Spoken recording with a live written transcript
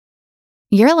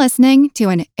You're listening to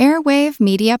an Airwave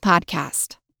Media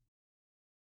Podcast.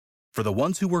 For the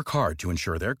ones who work hard to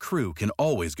ensure their crew can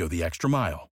always go the extra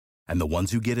mile, and the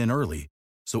ones who get in early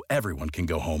so everyone can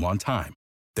go home on time,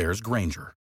 there's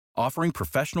Grainger, offering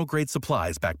professional-grade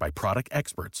supplies backed by product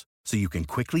experts so you can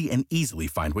quickly and easily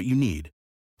find what you need.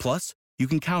 Plus, you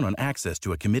can count on access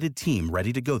to a committed team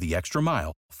ready to go the extra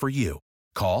mile for you.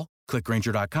 Call, click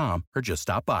Grainger.com, or just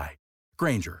stop by.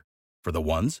 Grainger, for the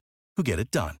ones who get it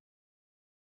done.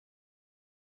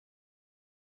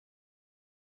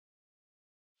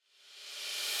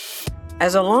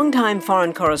 As a longtime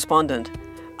foreign correspondent,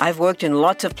 I've worked in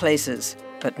lots of places,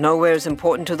 but nowhere as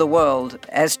important to the world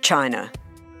as China.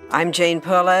 I'm Jane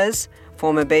Perlez,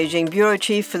 former Beijing bureau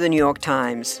chief for the New York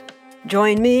Times.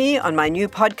 Join me on my new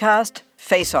podcast,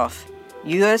 Face Off,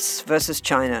 U.S. versus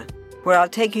China, where I'll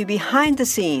take you behind the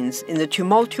scenes in the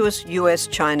tumultuous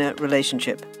U.S.-China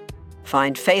relationship.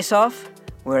 Find Face Off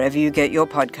wherever you get your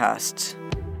podcasts.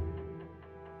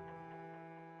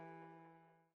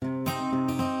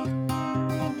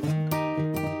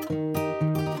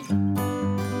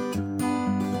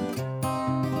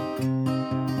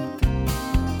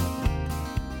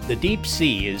 The deep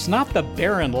sea is not the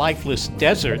barren, lifeless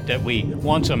desert that we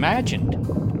once imagined.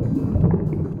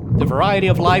 The variety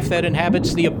of life that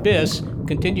inhabits the abyss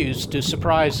continues to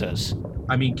surprise us.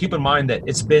 I mean, keep in mind that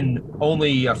it's been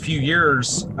only a few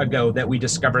years ago that we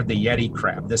discovered the Yeti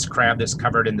crab, this crab that's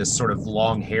covered in this sort of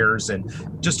long hairs and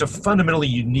just a fundamentally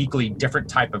uniquely different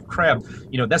type of crab.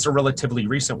 You know, that's a relatively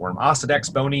recent worm.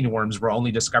 Osedax bonine worms were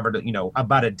only discovered,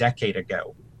 about a decade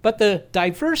ago. But the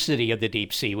diversity of the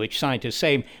deep sea, which scientists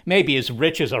say may be as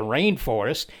rich as a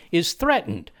rainforest, is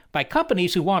threatened by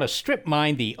companies who want to strip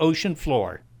mine the ocean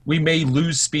floor. We may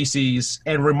lose species,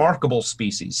 and remarkable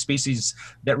species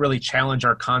that really challenge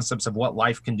our concepts of what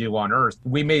life can do on Earth.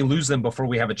 We may lose them before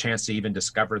we have a chance to even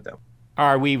discover them.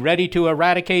 Are we ready to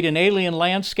eradicate an alien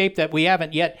landscape that we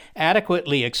haven't yet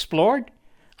adequately explored?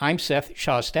 I'm Seth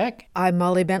Shostak. I'm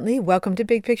Molly Bentley. Welcome to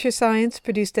Big Picture Science,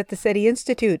 produced at the SETI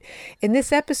Institute. In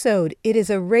this episode, it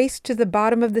is a race to the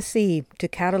bottom of the sea to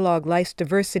catalog life's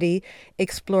diversity,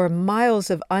 explore miles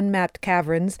of unmapped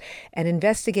caverns, and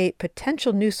investigate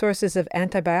potential new sources of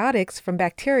antibiotics from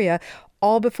bacteria,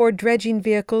 all before dredging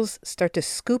vehicles start to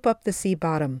scoop up the sea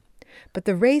bottom. But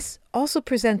the race also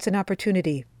presents an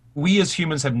opportunity. We as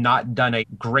humans have not done a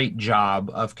great job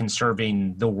of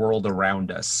conserving the world around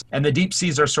us. And the deep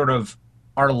seas are sort of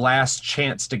our last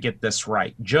chance to get this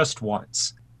right, just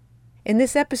once. In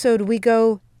this episode, we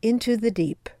go into the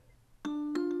deep.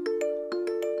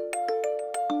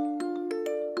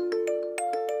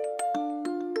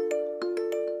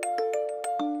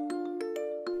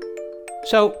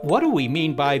 So, what do we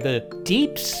mean by the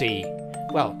deep sea?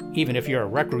 Well, even if you're a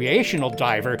recreational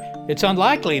diver, it's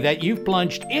unlikely that you've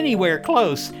plunged anywhere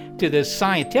close to this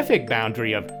scientific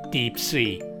boundary of deep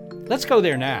sea. Let's go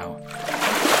there now.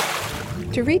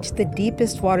 To reach the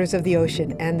deepest waters of the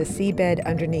ocean and the seabed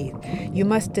underneath, you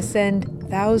must descend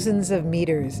thousands of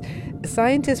meters.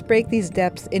 Scientists break these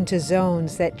depths into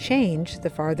zones that change the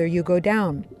farther you go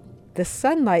down. The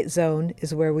sunlight zone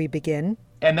is where we begin.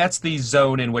 And that's the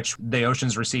zone in which the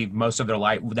oceans receive most of their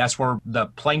light. That's where the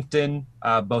plankton,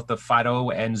 both the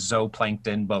phyto and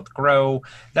zooplankton, both grow.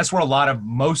 That's where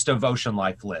most of ocean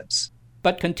life lives.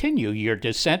 But continue your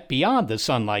descent beyond the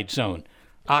sunlight zone.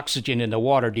 Oxygen in the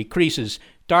water decreases,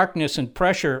 darkness and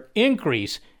pressure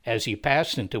increase as you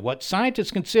pass into what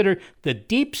scientists consider the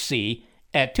deep sea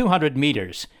at 200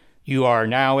 meters. You are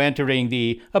now entering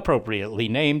the appropriately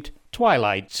named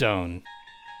twilight zone.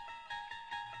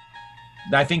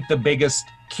 I think the biggest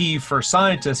key for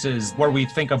scientists is where we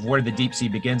think of where the deep sea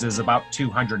begins is about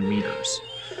 200 meters.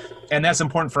 And that's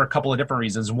important for a couple of different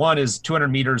reasons. One is 200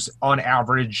 meters on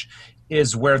average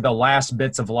is where the last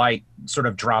bits of light sort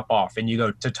of drop off and you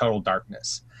go to total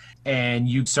darkness. And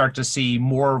you start to see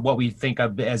more what we think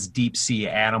of as deep sea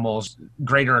animals,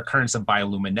 greater occurrence of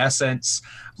bioluminescence.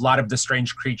 A lot of the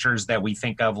strange creatures that we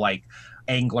think of like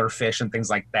anglerfish and things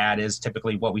like that is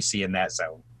typically what we see in that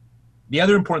zone. The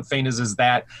other important thing is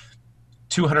that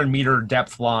 200-meter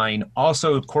depth line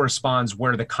also corresponds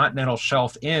where the continental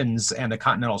shelf ends and the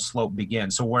continental slope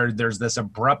begins, so where there's this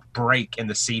abrupt break in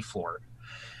the seafloor.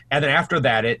 And then after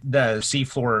that, the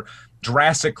seafloor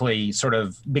drastically sort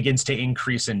of begins to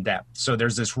increase in depth. So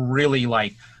there's this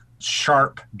really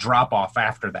sharp drop-off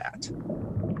after that.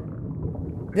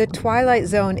 The twilight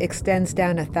zone extends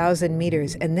down 1,000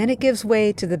 meters, and then it gives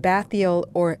way to the bathyal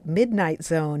or midnight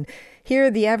zone.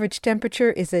 Here, the average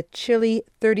temperature is a chilly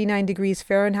 39 degrees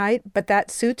Fahrenheit, but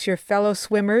that suits your fellow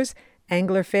swimmers,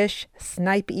 anglerfish,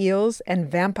 snipe eels,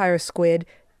 and vampire squid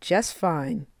just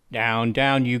fine. Down,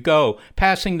 down you go,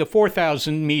 passing the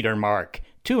 4,000-meter mark,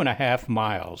 2.5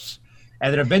 miles.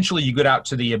 And then eventually you get out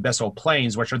to the abyssal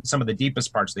plains, which are some of the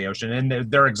deepest parts of the ocean.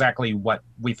 And they're exactly what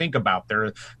we think about.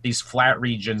 They're these flat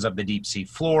regions of the deep sea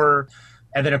floor.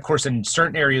 And then, of course, in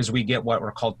certain areas, we get what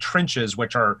were called trenches,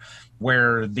 which are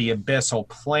where the abyssal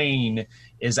plain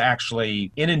is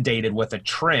actually inundated with a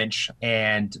trench.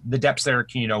 And the depths there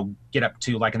can, get up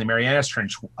to, like in the Marianas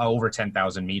Trench, over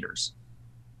 10,000 meters.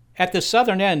 At the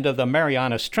southern end of the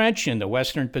Marianas Trench in the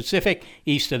western Pacific,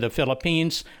 east of the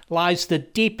Philippines, lies the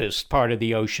deepest part of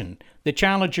the ocean, the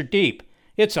Challenger Deep.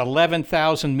 It's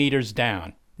 11,000 meters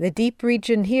down. The deep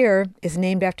region here is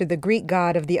named after the Greek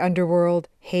god of the underworld,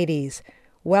 Hades.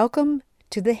 Welcome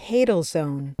to the Hadal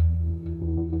Zone.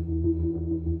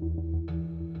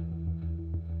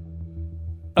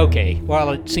 Okay, while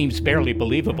it seems barely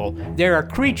believable, there are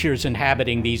creatures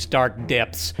inhabiting these dark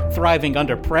depths, thriving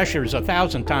under pressures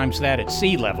 1,000 times that at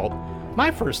sea level.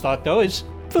 My first thought, though, is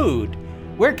food.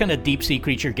 Where can a deep-sea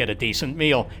creature get a decent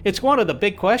meal? It's one of the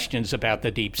big questions about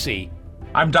the deep sea.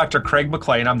 I'm Dr. Craig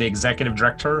McLean. I'm the executive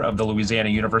director of the Louisiana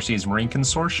University's Marine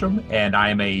Consortium, and I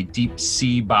am a deep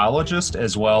sea biologist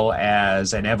as well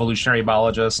as an evolutionary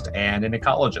biologist and an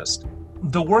ecologist.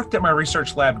 The work that my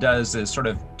research lab does is sort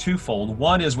of twofold.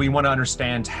 One is we want to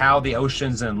understand how the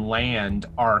oceans and land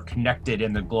are connected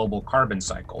in the global carbon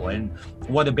cycle. And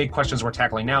one of the big questions we're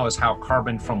tackling now is how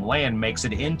carbon from land makes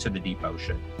it into the deep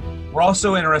ocean. We're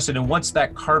also interested in once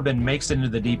that carbon makes it into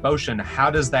the deep ocean,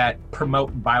 how does that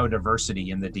promote biodiversity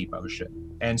in the deep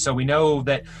ocean? And so we know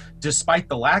that despite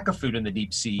the lack of food in the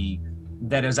deep sea,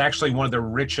 that is actually one of the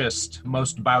richest,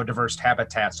 most biodiverse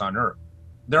habitats on Earth.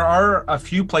 There are a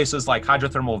few places like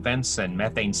hydrothermal vents and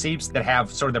methane seeps that have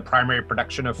sort of the primary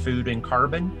production of food and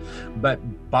carbon, but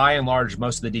by and large,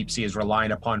 most of the deep sea is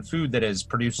relying upon food that is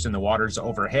produced in the waters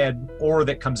overhead or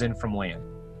that comes in from land.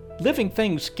 Living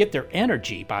things get their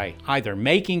energy by either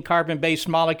making carbon-based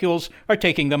molecules or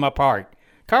taking them apart.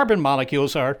 Carbon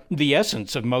molecules are the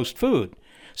essence of most food.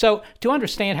 So, to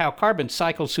understand how carbon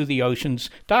cycles through the oceans,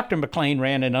 Dr. McLean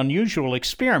ran an unusual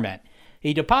experiment.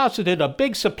 He deposited a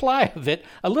big supply of it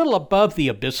a little above the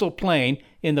abyssal plain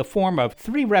in the form of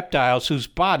 3 reptiles whose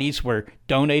bodies were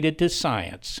donated to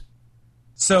science.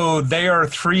 So they are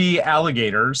 3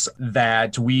 alligators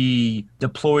that we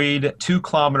deployed 2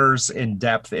 kilometers in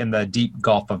depth in the deep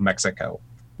Gulf of Mexico.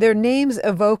 Their names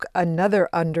evoke another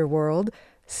underworld: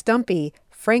 Stumpy,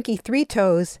 Frankie Three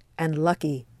Toes, and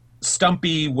Lucky.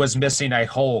 Stumpy was missing a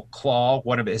whole claw,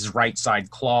 one of his right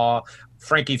side claw.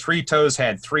 Frankie Three Toes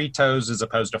had 3 toes as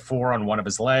opposed to 4 on one of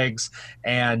his legs.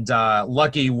 And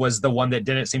Lucky was the one that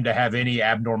didn't seem to have any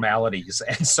abnormalities,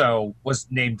 and so was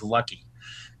named Lucky.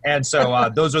 And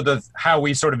so those are how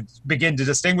we sort of begin to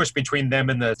distinguish between them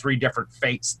and the 3 different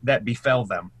fates that befell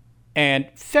them. And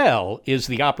fell is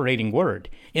the operating word.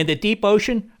 In the deep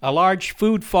ocean, a large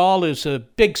food fall is a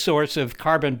big source of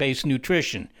carbon-based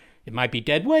nutrition. It might be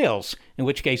dead whales, in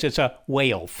which case it's a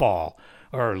whale fall,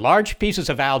 or large pieces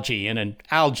of algae in an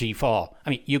algae fall.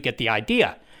 I mean, you get the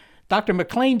idea. Dr.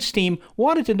 McLean's team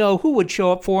wanted to know who would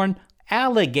show up for an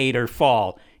alligator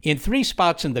fall in 3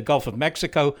 spots in the Gulf of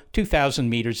Mexico, 2,000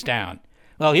 meters down.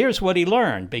 Well, here's what he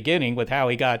learned, beginning with how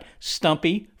he got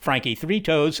Stumpy, Frankie Three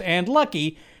Toes, and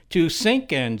Lucky to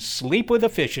sink and sleep with the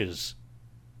fishes.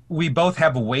 We both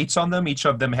have weights on them. Each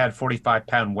of them had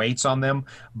 45-pound weights on them,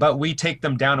 but we take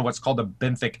them down to what's called a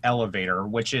benthic elevator,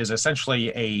 which is essentially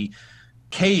a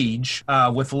cage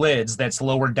with lids that's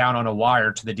lowered down on a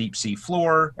wire to the deep sea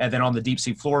floor. And then on the deep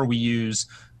sea floor, we use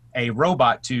a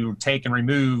robot to take and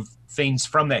remove things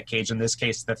from that cage, in this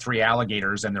case, the 3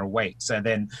 alligators and their weights. And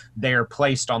then they're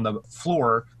placed on the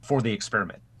floor for the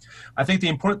experiment. I think the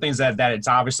important thing is that it's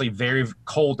obviously very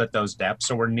cold at those depths.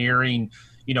 So we're nearing,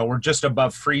 we're just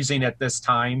above freezing at this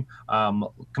time,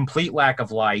 complete lack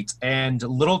of light, and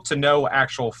little to no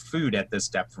actual food at this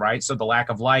depth, right? So the lack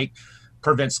of light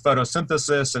prevents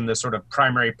photosynthesis and the sort of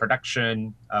primary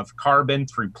production of carbon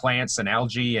through plants and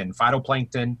algae and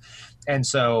phytoplankton. And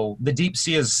so the deep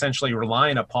sea is essentially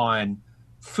relying upon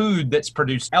food that's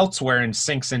produced elsewhere and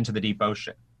sinks into the deep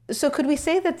ocean. So could we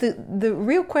say that the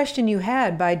real question you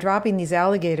had by dropping these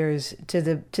alligators to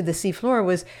the seafloor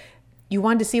was you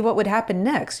wanted to see what would happen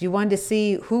next? You wanted to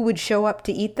see who would show up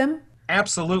to eat them?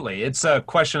 Absolutely. It's a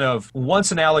question of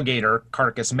once an alligator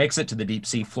carcass makes it to the deep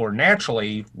sea floor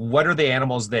naturally, what are the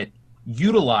animals that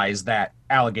utilize that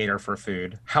alligator for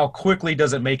food? How quickly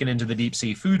does it make it into the deep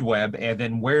sea food web? And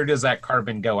then where does that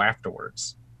carbon go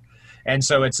afterwards? And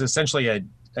so it's essentially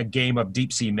a game of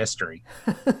deep sea mystery.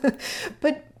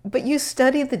 But But you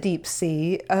study the deep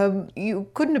sea. You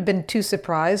couldn't have been too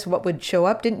surprised what would show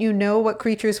up. Didn't you know what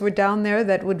creatures were down there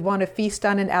that would want to feast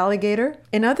on an alligator?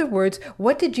 In other words,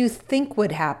 what did you think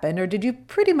would happen, or did you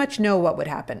pretty much know what would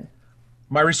happen?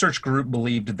 My research group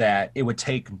believed that it would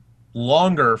take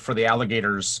longer for the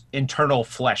alligator's internal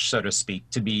flesh, so to speak,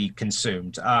 to be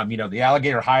consumed. The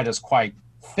alligator hide is quite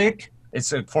thick.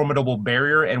 It's a formidable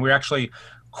barrier, and we're actually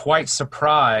quite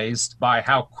surprised by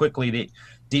how quickly the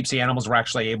deep sea animals were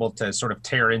actually able to sort of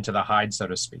tear into the hide, so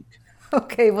to speak.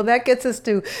 Okay, well, that gets us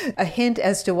to a hint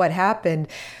as to what happened.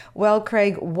 Well,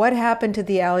 Craig, what happened to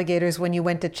the alligators when you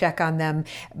went to check on them?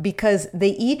 Because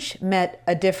they each met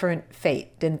a different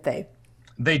fate, didn't they?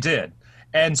 They did.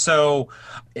 And so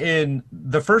in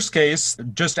the first case,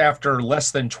 just after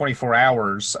less than 24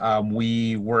 hours,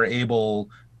 we were able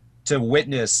to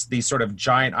witness these sort of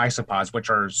giant isopods, which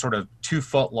are sort of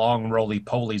 2-foot long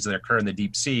roly-polies that occur in the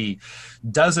deep sea,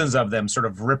 dozens of them sort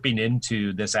of ripping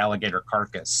into this alligator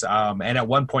carcass. And at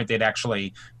one point, they'd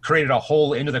actually created a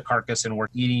hole into the carcass and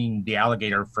were eating the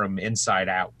alligator from inside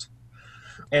out.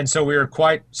 And so we were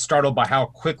quite startled by how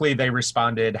quickly they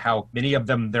responded, how many of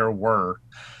them there were.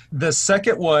 The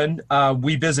second one,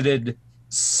 we visited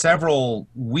several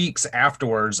weeks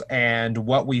afterwards, and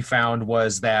what we found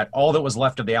was that all that was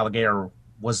left of the alligator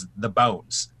was the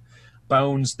bones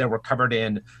that were covered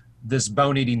in this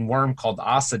bone-eating worm called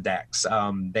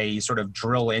Osedax. They sort of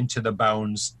drill into the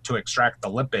bones to extract the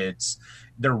lipids.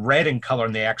 They're red in color,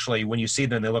 and they actually, when you see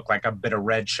them, they look like a bit of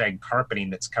red shag carpeting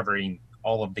that's covering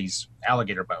all of these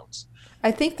alligator bones.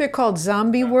 I think they're called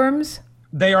zombie worms.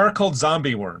 They are called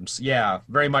zombie worms. Yeah,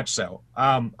 very much so.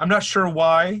 I'm not sure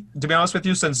why, to be honest with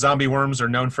you, since zombie worms are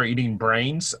known for eating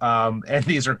brains, and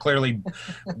these are clearly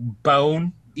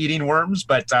bone-eating worms,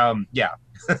 but yeah.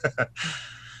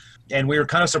 And we were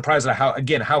kind of surprised at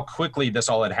how quickly this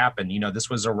all had happened. This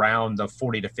was around the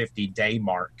 40 to 50 day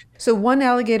mark. So one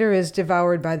alligator is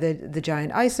devoured by the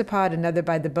giant isopod, another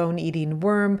by the bone-eating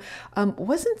worm.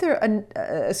 Wasn't there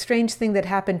a strange thing that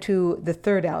happened to the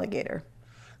third alligator?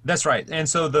 That's right. And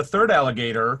so the third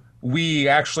alligator, we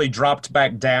actually dropped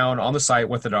back down on the site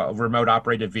with a remote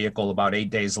operated vehicle about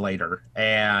 8 days later.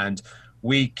 And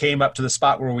we came up to the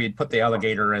spot where we had put the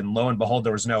alligator, and lo and behold,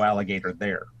 there was no alligator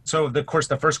there. So, of course,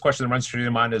 the first question that runs through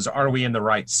your mind is, are we in the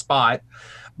right spot?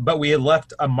 But we had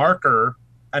left a marker,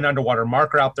 an underwater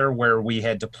marker out there where we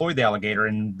had deployed the alligator,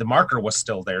 and the marker was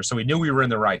still there. So we knew we were in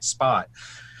the right spot.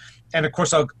 And of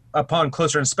course, upon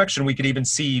closer inspection, we could even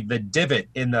see the divot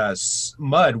in the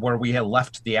mud where we had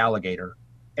left the alligator.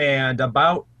 And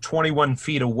about 21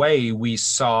 feet away, we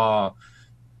saw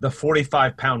the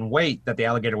 45-pound weight that the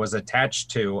alligator was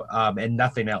attached to, and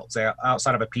nothing else,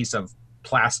 outside of a piece of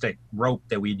plastic rope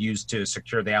that we'd used to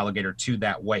secure the alligator to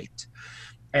that weight.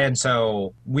 And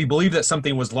so we believe that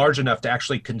something was large enough to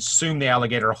actually consume the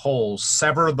alligator whole,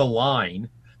 sever the line,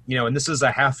 and this is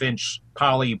a 1/2-inch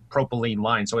polypropylene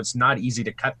line, so it's not easy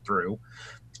to cut through,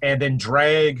 and then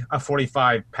drag a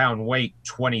 45-pound weight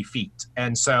 20 feet.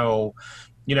 And so,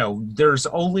 there's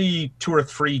only 2 or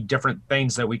 3 different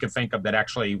things that we could think of that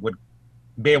actually would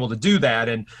be able to do that.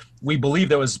 And we believe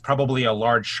there was probably a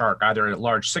large shark, either a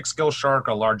large 6-gill shark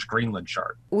or a large Greenland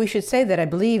shark. We should say that I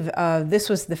believe this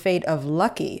was the fate of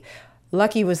Lucky.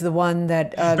 Lucky was the one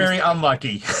that... very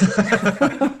unlucky.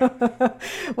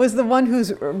 was the one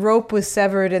whose rope was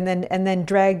severed and then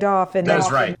dragged off. And that's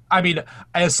right. I mean,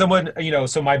 as someone,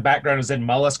 so my background is in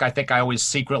mollusk. I think I always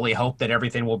secretly hope that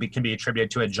everything can be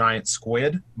attributed to a giant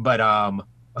squid. But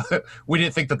we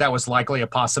didn't think that was likely a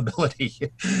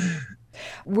possibility.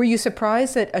 Were you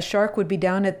surprised that a shark would be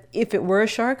down if it were a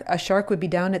shark would be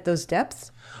down at those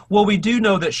depths? Well, we do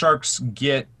know that sharks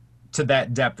get to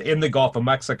that depth in the Gulf of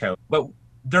Mexico, but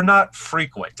they're not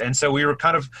frequent. And so we were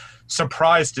kind of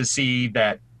surprised to see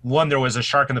that, one, there was a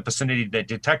shark in the vicinity that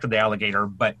detected the alligator,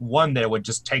 but one that would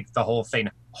just take the whole thing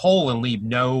whole and leave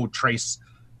no trace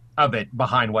of it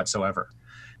behind whatsoever.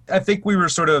 I think we were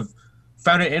sort of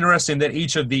found it interesting that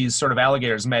each of these sort of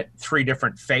alligators met 3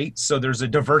 different fates. So there's a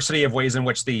diversity of ways in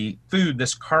which the food,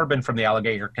 this carbon from the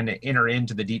alligator, can enter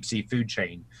into the deep sea food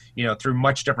chain, through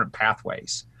much different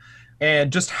pathways.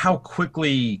 And just how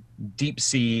quickly deep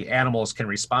sea animals can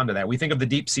respond to that. We think of the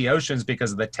deep sea oceans,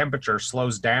 because the temperature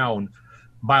slows down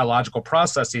biological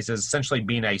processes, as essentially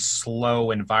being a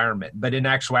slow environment. But in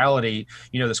actuality,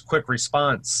 this quick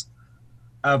response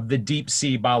of the deep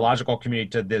sea biological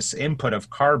community to this input of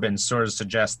carbon sort of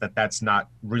suggests that that's not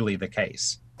really the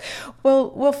case.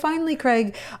 Well, finally,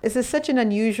 Craig, this is such an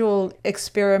unusual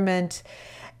experiment.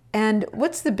 And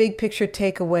what's the big picture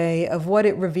takeaway of what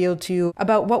it revealed to you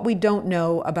about what we don't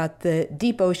know about the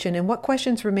deep ocean, and what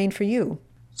questions remain for you?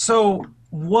 So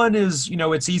One is,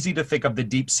 it's easy to think of the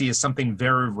deep sea as something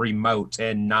very remote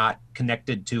and not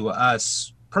connected to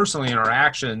us personally in our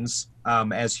actions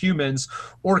as humans,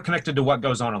 or connected to what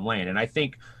goes on land. And I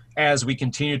think as we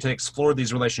continue to explore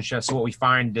these relationships, what we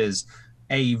find is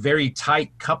a very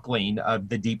tight coupling of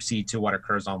the deep sea to what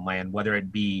occurs on land, whether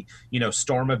it be,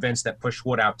 storm events that push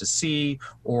wood out to sea,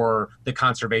 or the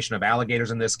conservation of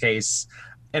alligators in this case.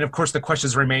 And of course, the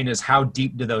questions remain is how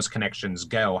deep do those connections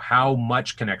go? How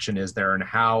much connection is there, and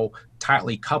how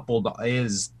tightly coupled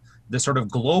is the sort of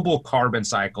global carbon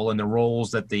cycle and the roles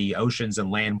that the oceans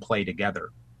and land play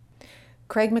together?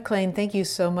 Craig McLean, thank you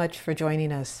so much for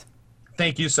joining us.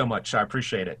 Thank you so much. I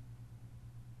appreciate it.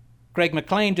 Craig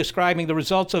McLean describing the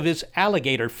results of his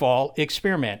alligator fall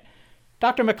experiment.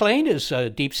 Dr. McLean is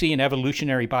a deep sea and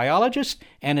evolutionary biologist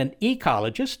and an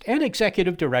ecologist and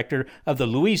executive director of the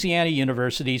Louisiana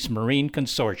University's Marine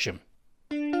Consortium.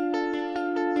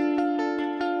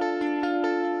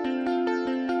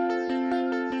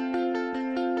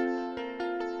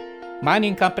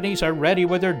 Mining companies are ready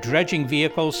with their dredging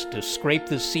vehicles to scrape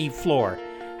the sea floor.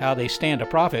 How they stand to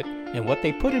profit and what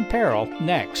they put in peril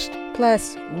next.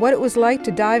 Plus, what it was like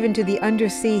to dive into the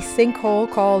undersea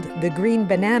sinkhole called the Green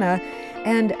Banana,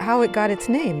 and how it got its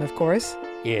name, of course.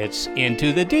 It's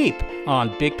Into the Deep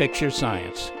on Big Picture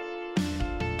Science.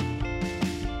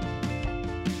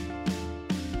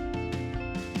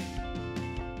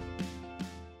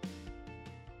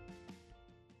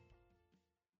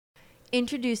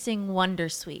 Introducing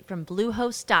Wondersuite from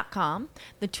Bluehost.com,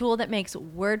 the tool that makes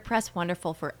WordPress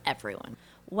wonderful for everyone.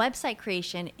 Website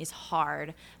creation is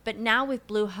hard, but now with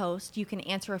Bluehost, you can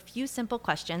answer a few simple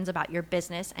questions about your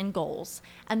business and goals,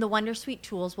 and the Wondersuite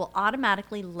tools will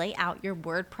automatically lay out your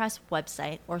WordPress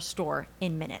website or store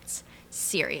in minutes.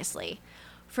 Seriously.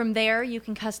 From there, you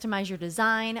can customize your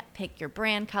design, pick your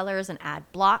brand colors, and add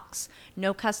blocks.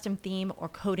 No custom theme or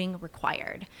coding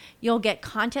required. You'll get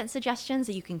content suggestions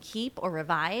that you can keep or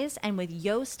revise, and with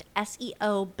Yoast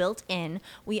SEO built in,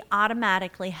 we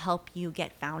automatically help you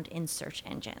get found in search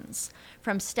engines.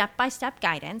 From step-by-step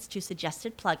guidance to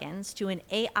suggested plugins to an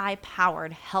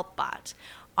AI-powered help bot,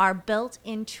 our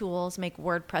built-in tools make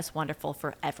WordPress wonderful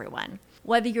for everyone.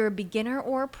 Whether you're a beginner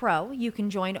or a pro, you can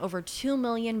join over 2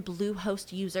 million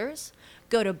Bluehost users.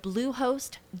 Go to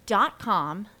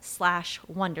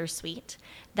bluehost.com/wondersuite.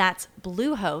 That's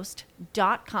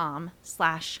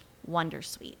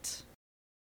bluehost.com/wondersuite.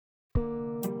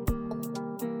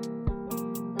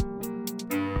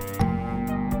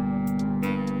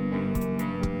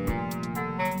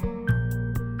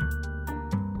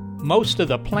 Most of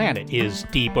the planet is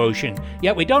deep ocean,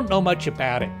 yet we don't know much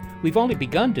about it. We've only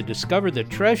begun to discover the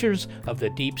treasures of the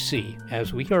deep sea,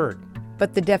 as we heard.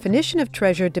 But the definition of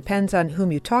treasure depends on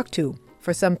whom you talk to.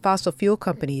 For some fossil fuel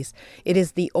companies, it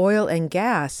is the oil and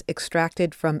gas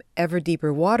extracted from ever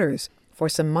deeper waters. For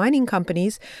some mining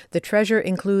companies, the treasure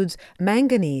includes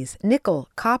manganese, nickel,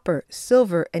 copper,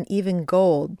 silver, and even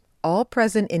gold, all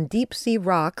present in deep sea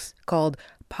rocks called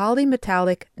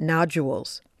polymetallic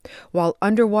nodules. While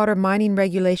underwater mining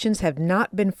regulations have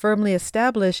not been firmly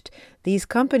established, these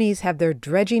companies have their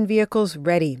dredging vehicles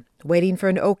ready, waiting for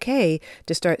an okay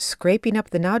to start scraping up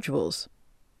the nodules.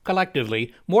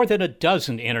 Collectively, more than a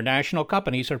dozen international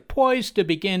companies are poised to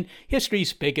begin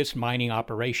history's biggest mining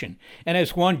operation. And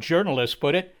as one journalist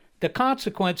put it, the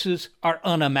consequences are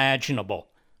unimaginable.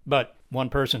 But one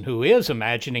person who is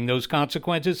imagining those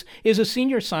consequences is a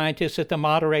senior scientist at the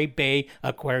Monterey Bay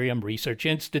Aquarium Research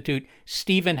Institute,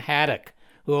 Stephen Haddock,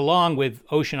 who, along with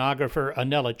oceanographer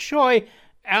Anela Choi,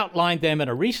 outlined them in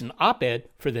a recent op-ed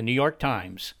for the New York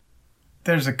Times.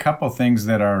 There's a couple things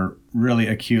that are really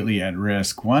acutely at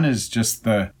risk. One is just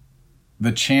the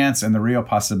chance and the real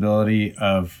possibility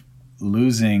of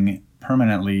losing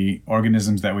permanently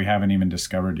organisms that we haven't even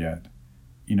discovered yet.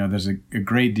 You know, there's a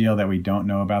great deal that we don't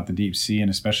know about the deep sea,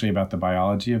 and especially about the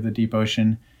biology of the deep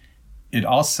ocean. It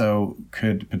also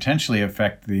could potentially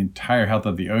affect the entire health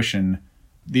of the ocean.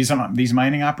 These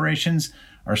mining operations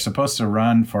are supposed to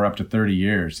run for up to 30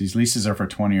 years. These leases are for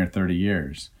 20 or 30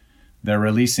 years. They're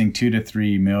releasing 2 to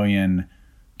 3 million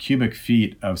cubic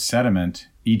feet of sediment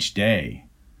each day.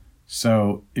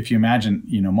 So if you imagine,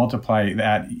 multiply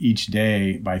that each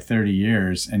day by 30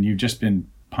 years, and you've just been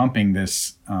pumping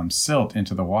this silt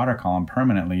into the water column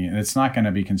permanently, and it's not going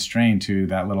to be constrained to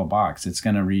that little box. It's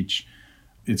going to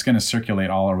circulate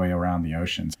all the way around the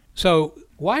oceans. So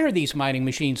why are these mining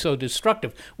machines so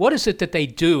destructive? What is it that they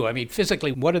do? I mean,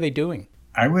 physically, what are they doing?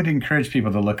 I would encourage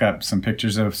people to look up some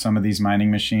pictures of some of these mining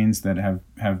machines that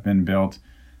have been built.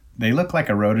 They look like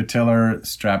a rototiller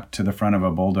strapped to the front of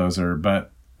a bulldozer,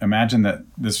 but imagine that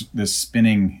this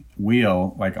spinning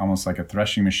wheel, like almost like a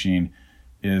threshing machine,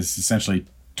 is essentially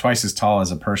twice as tall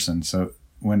as a person. So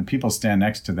when people stand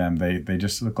next to them, they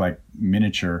just look like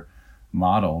miniature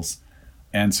models.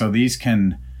 And so these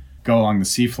can go along the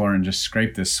seafloor and just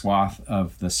scrape this swath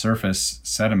of the surface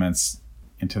sediments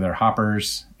into their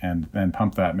hoppers and then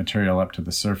pump that material up to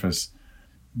the surface.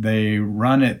 They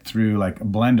run it through like a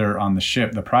blender on the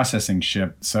ship, the processing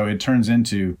ship. So it turns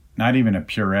into not even a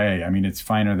puree. I mean, it's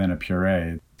finer than a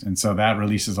puree. And so that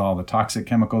releases all the toxic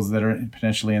chemicals that are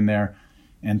potentially in there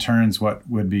and turns what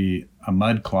would be a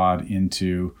mud clod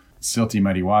into silty,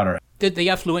 muddy water. The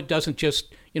effluent doesn't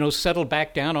just, settle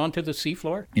back down onto the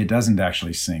seafloor? It doesn't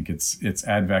actually sink. It's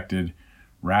advected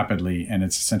rapidly, and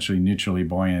it's essentially neutrally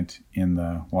buoyant in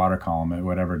the water column at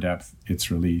whatever depth it's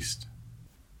released.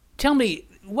 Tell me,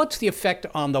 what's the effect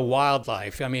on the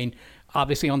wildlife? I mean,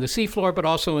 obviously on the seafloor, but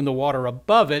also in the water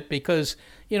above it, because,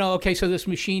 so this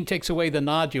machine takes away the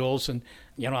nodules, and,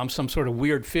 I'm some sort of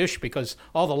weird fish because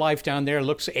all the life down there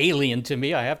looks alien to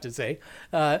me, I have to say.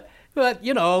 But,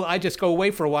 I just go away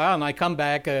for a while and I come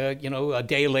back, a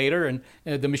day later and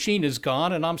the machine is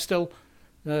gone and I'm still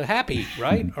happy,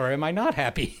 right? Or am I not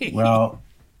happy? Well,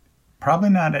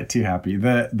 probably not too happy.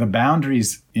 The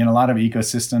boundaries in a lot of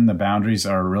ecosystem, the boundaries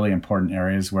are really important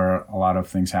areas where a lot of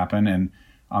things happen. And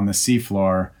on the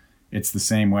seafloor, it's the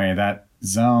same way. That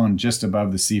zone just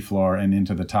above the seafloor and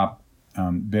into the top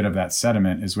bit of that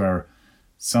sediment is where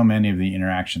so many of the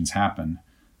interactions happen.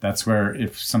 That's where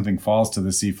if something falls to the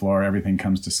seafloor, everything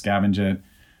comes to scavenge it.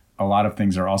 A lot of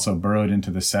things are also burrowed into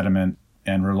the sediment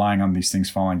and relying on these things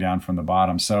falling down from the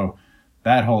bottom. So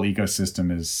that whole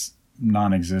ecosystem is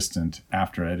non-existent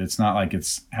after it. It's not like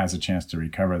it has a chance to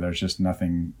recover. There's just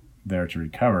nothing there to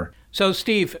recover. So,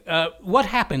 Steve, what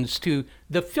happens to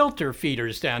the filter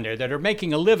feeders down there that are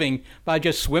making a living by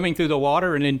just swimming through the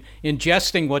water and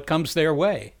ingesting what comes their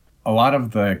way? A lot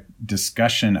of the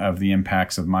discussion of the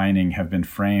impacts of mining have been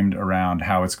framed around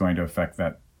how it's going to affect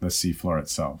the seafloor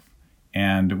itself.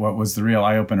 And what was the real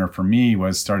eye-opener for me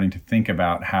was starting to think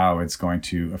about how it's going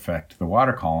to affect the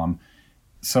water column.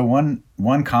 So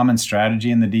one common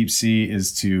strategy in the deep sea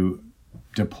is to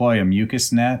deploy a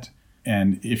mucus net.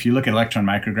 And if you look at electron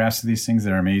micrographs of these things,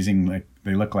 they're amazing. Like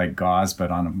they look like gauze,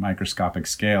 but on a microscopic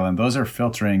scale. And those are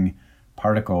filtering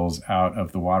particles out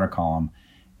of the water column.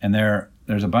 And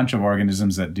there's a bunch of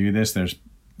organisms that do this. There's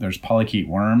polychaete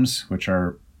worms, which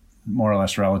are more or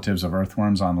less relatives of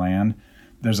earthworms on land.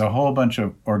 There's a whole bunch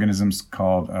of organisms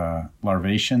called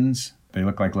larvaceans. They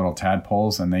look like little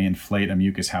tadpoles, and they inflate a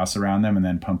mucus house around them and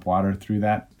then pump water through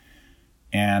that.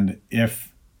 And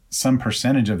if some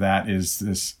percentage of that is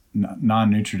this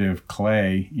non-nutritive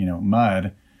clay,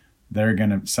 mud, they're going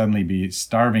to suddenly be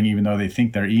starving, even though they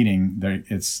think they're eating.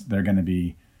 They're going to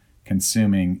be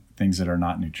consuming things that are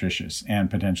not nutritious and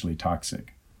potentially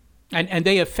toxic. And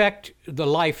they affect the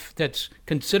life that's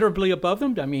considerably above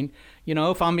them? I mean,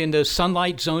 if I'm in the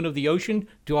sunlight zone of the ocean,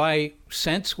 do I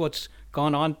sense what's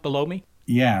gone on below me?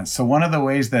 Yeah. So one of the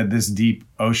ways that this deep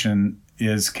ocean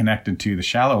is connected to the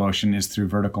shallow ocean is through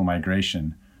vertical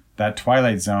migration. That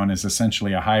twilight zone is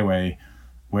essentially a highway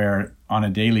where on a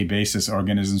daily basis,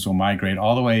 organisms will migrate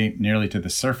all the way nearly to the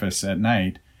surface at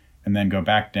night and then go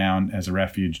back down as a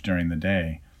refuge during the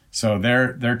day. So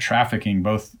they're trafficking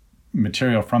both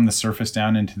material from the surface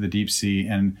down into the deep sea,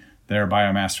 and their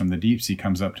biomass from the deep sea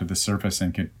comes up to the surface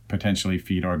and could potentially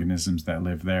feed organisms that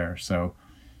live there. So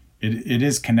it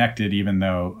is connected, even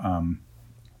though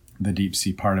the deep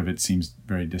sea part of it seems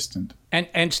very distant.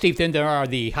 And Steve, then there are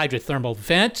the hydrothermal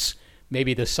vents,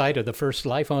 maybe the site of the first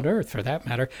life on Earth for that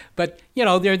matter. But,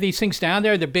 there are these things down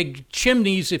there, the big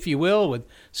chimneys, if you will, with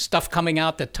stuff coming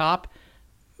out the top.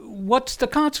 What's the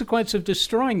consequence of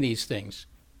destroying these things?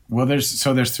 Well,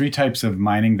 there's three types of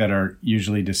mining that are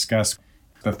usually discussed.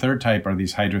 The third type are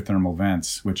these hydrothermal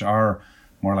vents, which are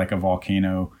more like a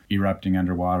volcano erupting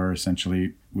underwater,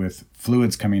 essentially with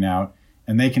fluids coming out,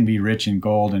 and they can be rich in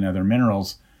gold and other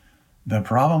minerals. The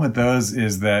problem with those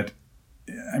is that,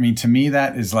 to me,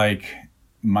 that is like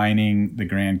mining the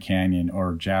Grand Canyon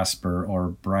or Jasper or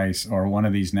Bryce or one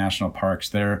of these national parks.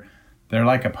 They're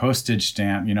like a postage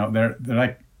stamp. They're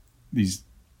like these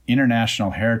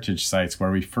international heritage sites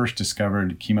where we first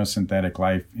discovered chemosynthetic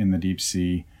life in the deep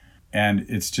sea. And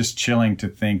it's just chilling to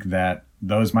think that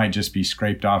those might just be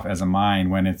scraped off as a mine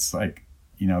when it's like,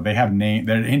 they have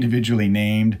they're individually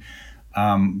named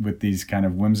with these kind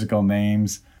of whimsical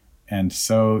names. And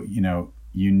so,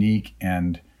 unique,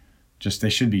 and just they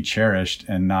should be cherished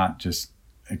and not just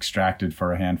extracted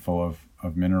for a handful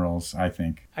of minerals, I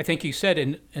think. I think you said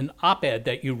in an op-ed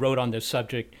that you wrote on this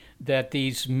subject that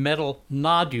these metal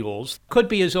nodules could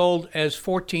be as old as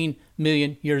 14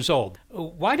 million years old.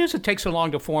 Why does it take so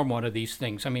long to form one of these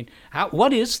things? I mean,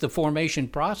 what is the formation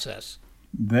process?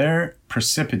 They're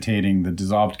precipitating the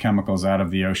dissolved chemicals out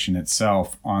of the ocean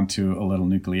itself onto a little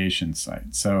nucleation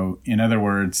site. So, in other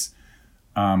words,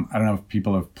 I don't know if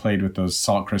people have played with those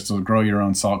salt crystals, grow your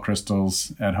own salt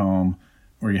crystals at home,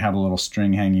 where you have a little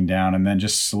string hanging down, and then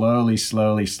just slowly,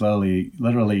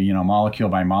 literally, molecule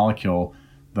by molecule,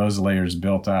 those layers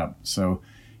built up. So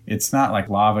it's not like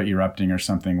lava erupting or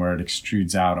something where it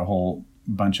extrudes out a whole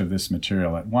bunch of this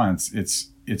material at once.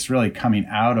 It's really coming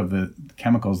out of the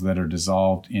chemicals that are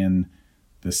dissolved in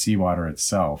the seawater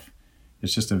itself.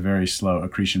 It's just a very slow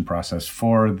accretion process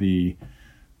for the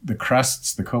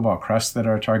crusts, the cobalt crusts that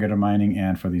are a target of mining,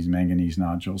 and for these manganese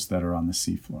nodules that are on the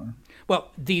seafloor.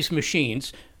 Well, these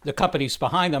machines, the companies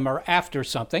behind them are after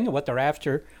something, and what they're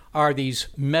after are these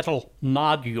metal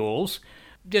nodules.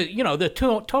 The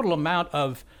total amount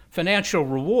of financial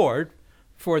reward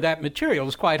for that material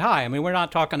is quite high. I mean, we're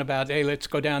not talking about, hey, let's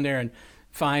go down there and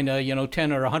find,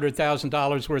 $10,000 or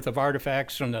 $100,000 worth of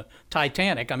artifacts from the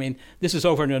Titanic. I mean, this is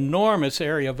over an enormous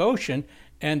area of ocean,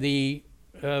 and the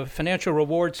financial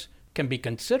rewards can be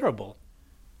considerable.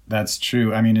 That's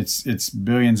true. I mean, it's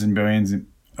billions and billions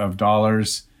of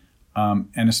dollars,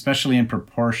 and especially in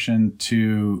proportion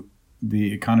to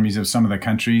the economies of some of the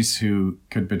countries who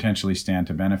could potentially stand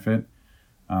to benefit.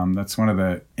 That's one of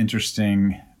the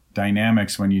interesting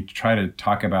dynamics when you try to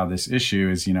talk about this issue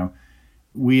is,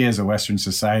 we as a Western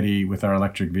society with our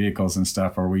electric vehicles and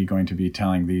stuff, are we going to be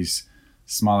telling these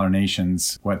smaller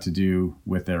nations what to do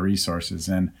with their resources?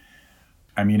 And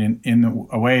I mean, in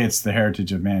a way, it's the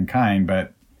heritage of mankind,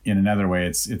 but in another way,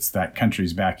 it's that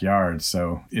country's backyard.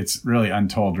 So it's really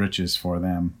untold riches for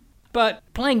them. But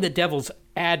playing the devil's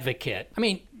advocate, I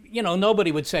mean,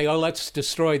 nobody would say, oh, let's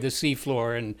destroy the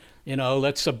seafloor and,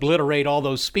 let's obliterate all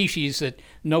those species that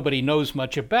nobody knows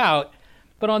much about.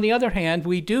 But on the other hand,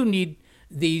 we do need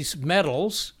these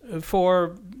metals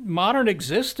for modern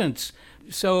existence.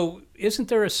 So isn't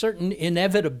there a certain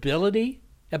inevitability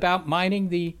about mining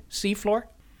the seafloor?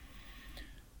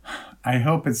 I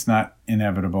hope it's not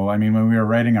inevitable. I mean, when we were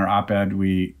writing our op-ed,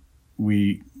 we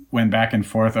went back and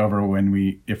forth over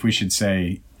if we should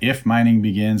say if mining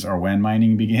begins or when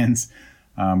mining begins.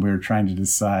 We were trying to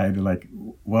decide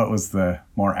what was the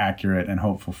more accurate and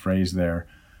hopeful phrase there.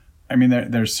 I mean,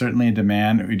 there's certainly a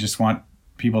demand. We just want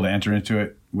people to enter into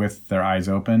it with their eyes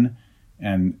open.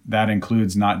 And that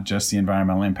includes not just the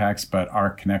environmental impacts, but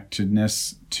our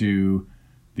connectedness to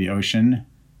the ocean.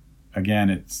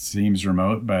 Again, it seems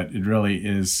remote, but it really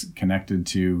is connected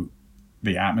to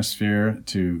the atmosphere,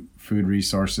 to food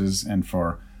resources, and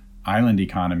for island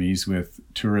economies with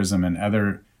tourism and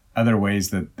other ways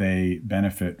that they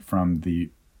benefit from the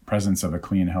presence of a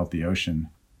clean, healthy ocean.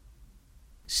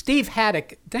 Steve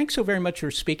Haddock, thanks so very much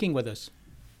for speaking with us.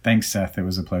 Thanks, Seth. It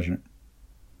was a pleasure.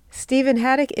 Stephen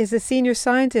Haddock is a senior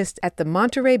scientist at the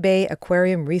Monterey Bay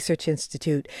Aquarium Research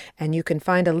Institute, and you can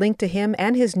find a link to him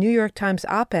and his New York Times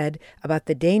op-ed about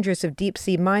the dangers of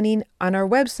deep-sea mining on our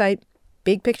website,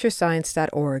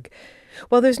 bigpicturescience.org.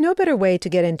 Well, there's no better way to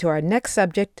get into our next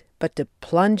subject but to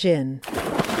plunge in.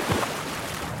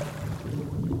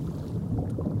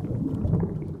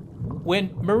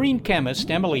 When marine chemist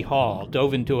Emily Hall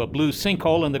dove into a blue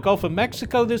sinkhole in the Gulf of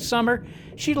Mexico this summer,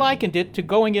 she likened it to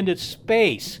going into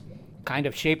space. Kind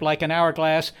of shaped like an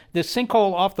hourglass, this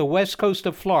sinkhole off the west coast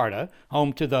of Florida,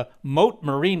 home to the Mote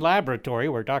Marine Laboratory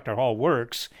where Dr. Hall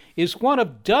works, is one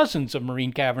of dozens of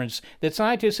marine caverns that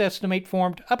scientists estimate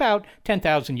formed about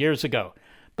 10,000 years ago.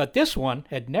 But this one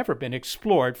had never been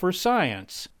explored for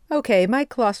science. Okay, my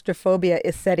claustrophobia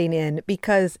is setting in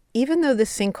because even though the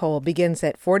sinkhole begins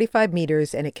at 45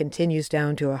 meters and it continues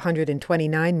down to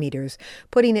 129 meters,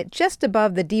 putting it just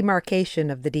above the demarcation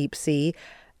of the deep sea,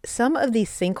 some of these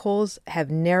sinkholes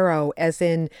have narrow, as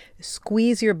in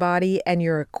squeeze your body and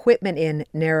your equipment in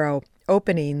narrow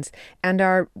openings and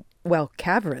are,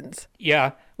 caverns.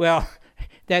 Yeah,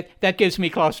 that gives me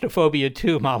claustrophobia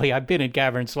too, Molly. I've been in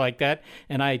caverns like that,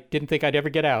 and I didn't think I'd ever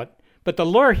get out. But the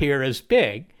lure here is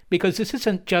big, because this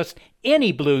isn't just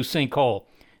any blue sinkhole.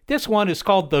 This one is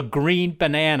called the Green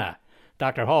Banana.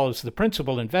 Dr. Hall is the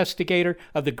principal investigator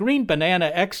of the Green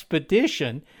Banana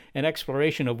Expedition, an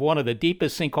exploration of one of the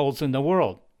deepest sinkholes in the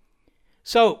world.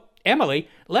 So, Emily,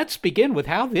 let's begin with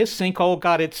how this sinkhole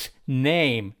got its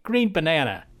name, Green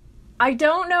Banana. I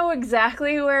don't know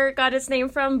exactly where it got its name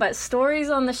from, but stories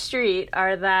on the street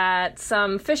are that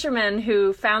some fishermen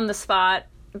who found the spot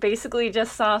basically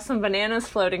just saw some bananas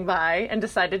floating by and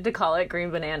decided to call it Green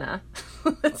Banana.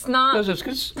 It's not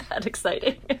it's that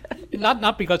exciting.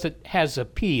 not because it has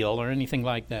appeal or anything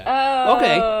like that. Oh.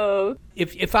 Okay.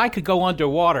 If I could go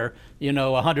underwater,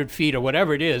 100 feet or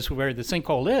whatever it is where the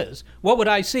sinkhole is, what would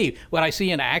I see? Would I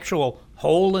see an actual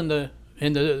hole in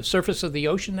the surface of the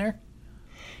ocean there?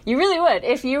 You really would.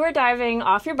 If you were diving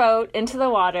off your boat into the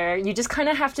water, you just kind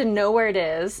of have to know where it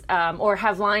is, or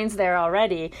have lines there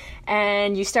already,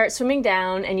 and you start swimming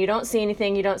down and you don't see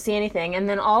anything, and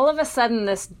then all of a sudden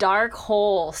this dark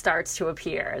hole starts to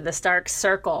appear, this dark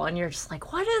circle, and you're just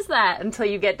like, what is that? Until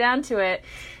you get down to it.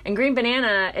 And Green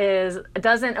Banana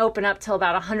doesn't open up till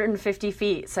about 150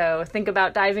 feet. So think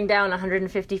about diving down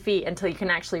 150 feet until you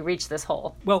can actually reach this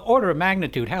hole. Well, order of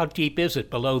magnitude, how deep is it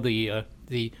below the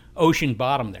ocean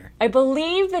bottom there? I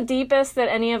believe the deepest that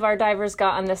any of our divers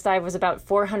got on this dive was about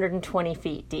 420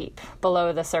 feet deep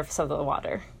below the surface of the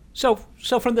water. So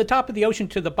from the top of the ocean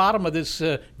to the bottom of this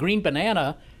Green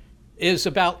Banana is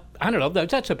about, I don't know,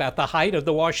 that's about the height of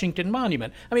the Washington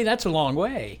Monument. I mean, that's a long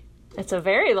way. It's a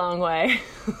very long way.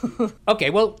 Okay,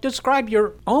 well, describe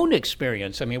your own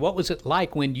experience. I mean, what was it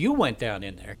like when you went down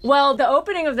in there? Well, the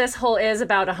opening of this hole is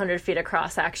about 100 feet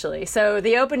across, actually. So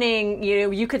the opening,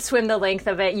 you could swim the length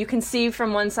of it. You can see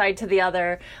from one side to the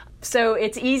other. So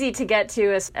it's easy to get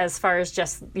to as far as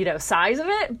just, size of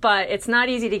it, but it's not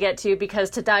easy to get to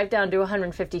because to dive down to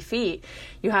 150 feet,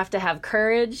 you have to have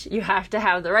courage, you have to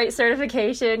have the right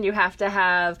certification, you have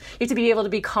to be able to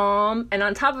be calm. And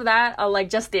on top of that, like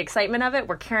just the excitement of it,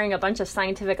 we're carrying a bunch of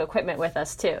scientific equipment with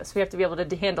us too. So we have to be able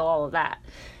to handle all of that.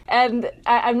 And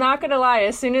I'm not going to lie,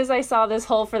 as soon as I saw this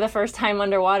hole for the first time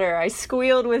underwater, I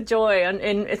squealed with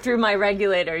joy through my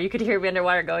regulator. You could hear me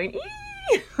underwater going, ee!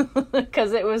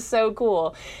 Because it was so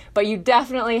cool. But you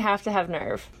definitely have to have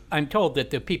nerve. I'm told that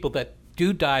the people that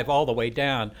do dive all the way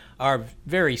down are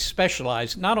very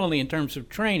specialized, not only in terms of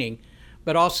training,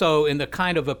 but also in the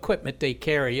kind of equipment they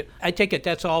carry. I take it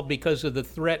that's all because of the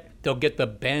threat they'll get the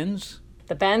bends?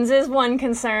 The bends is one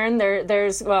concern.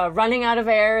 There's running out of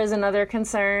air is another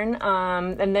concern.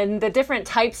 And then the different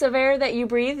types of air that you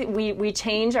breathe, we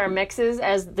change our mixes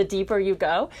as the deeper you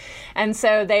go. And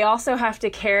so they also have to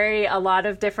carry a lot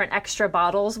of different extra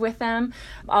bottles with them.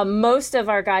 Most of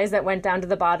our guys that went down to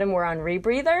the bottom were on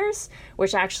rebreathers,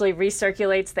 which actually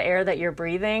recirculates the air that you're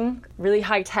breathing. Really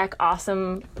high-tech,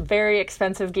 awesome, very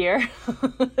expensive gear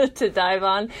to dive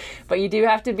on. But you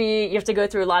have to go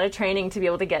through a lot of training to be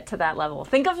able to get to that level.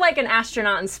 Think of like an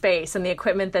astronaut in space and the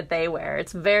equipment that they wear.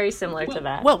 It's very similar to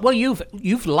that. Well,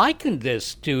 you've likened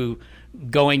this to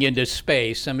going into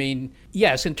space. I mean,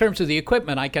 yes, in terms of the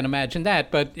equipment, I can imagine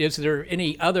that. But is there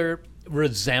any other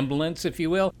resemblance, if you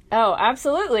will? Oh,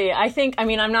 absolutely.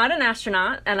 I'm not an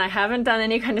astronaut and I haven't done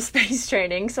any kind of space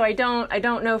training, so I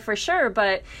don't know for sure,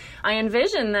 but I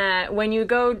envision that when you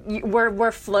go,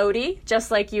 we're floaty,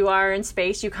 just like you are in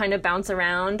space. You kind of bounce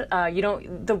around.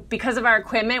 Because of our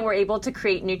equipment, we're able to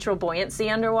create neutral buoyancy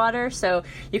underwater, so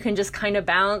you can just kind of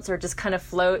bounce or just kind of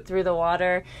float through the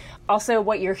water. Also,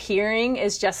 what you're hearing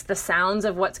is just the sounds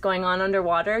of what's going on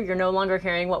underwater. You're no longer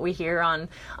hearing what we hear on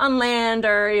land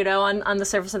or, on the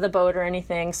surface of the boat or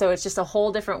anything. So it's just a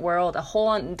whole different world, a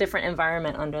whole different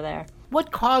environment under there.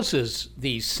 What causes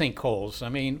these sinkholes? I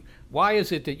mean, why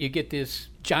is it that you get this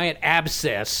giant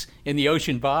abscess in the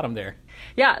ocean bottom there?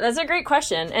 Yeah, that's a great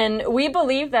question. And we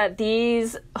believe that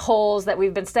these holes that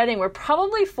we've been studying were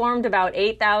probably formed about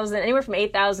anywhere from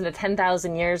 8,000 to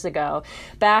 10,000 years ago,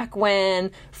 back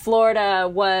when Florida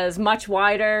was much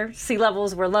wider, sea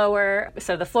levels were lower,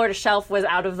 so the Florida shelf was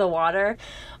out of the water.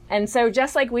 And so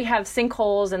just like we have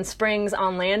sinkholes and springs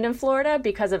on land in Florida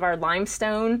because of our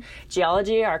limestone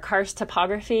geology, our karst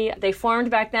topography, they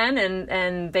formed back then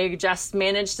and they just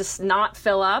managed to not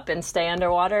fill up and stay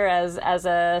underwater as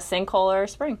a sinkhole or a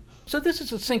spring. So this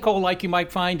is a sinkhole like you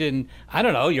might find in, I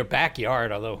don't know, your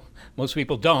backyard, although most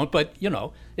people don't, but,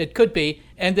 it could be.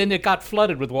 And then it got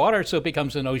flooded with water, so it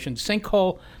becomes an ocean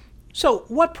sinkhole. So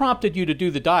what prompted you to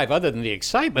do the dive, other than the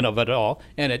excitement of it all,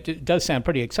 and it does sound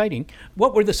pretty exciting?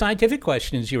 What were the scientific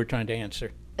questions you were trying to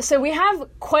answer? So we have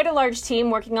quite a large team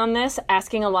working on this,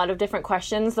 asking a lot of different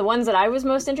questions. The ones that I was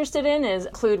most interested in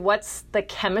include what's the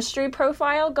chemistry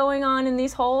profile going on in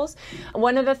these holes.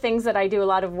 One of the things that I do a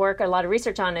lot of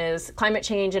research on is climate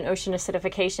change and ocean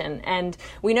acidification. And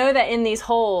we know that in these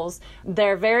holes,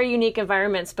 they're very unique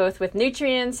environments, both with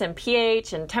nutrients and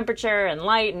pH and temperature and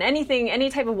light and any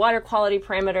type of water quality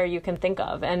parameter you can think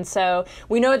of. And so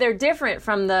we know they're different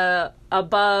from the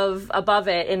above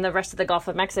it in the rest of the Gulf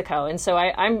of Mexico. And so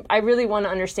I really want to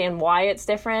understand why it's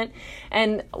different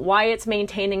and why it's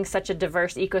maintaining such a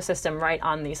diverse ecosystem right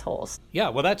on these holes. Yeah,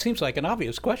 well, that seems like an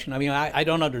obvious question. I mean, I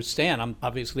don't understand. I'm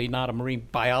obviously not a marine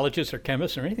biologist or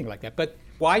chemist or anything like that. But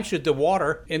why should the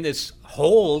water in this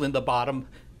hole in the bottom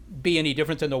be any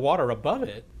different than the water above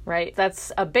it? Right.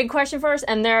 That's a big question for us.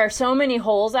 And there are so many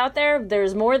holes out there.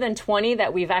 There's more than 20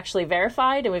 that we've actually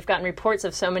verified, and we've gotten reports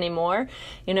of so many more.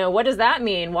 What does that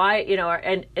mean? Why,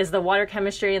 and is the water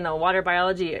chemistry and the water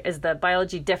biology, is the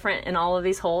biology different in all of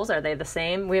these holes? Are they the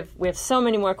same? We have so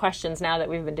many more questions now that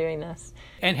we've been doing this.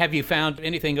 And have you found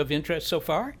anything of interest so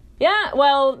far? Yeah,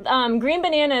 well, Green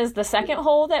Banana is the second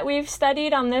hole that we've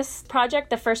studied on this project.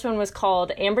 The first one was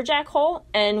called Amberjack Hole,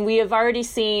 and we have already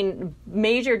seen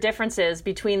major differences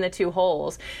between the two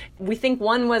holes. We think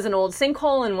one was an old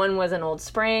sinkhole and one was an old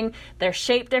spring. They're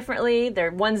shaped differently.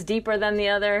 One's deeper than the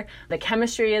other. The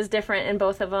chemistry is different in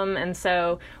both of them, and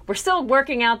so we're still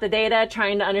working out the data,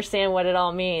 trying to understand what it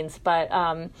all means. But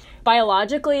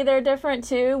biologically, they're different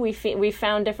too. We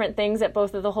found different things at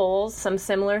both of the holes, some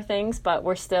similar things, but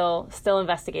we're still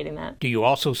investigating that. Do you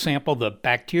also sample the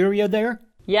bacteria there?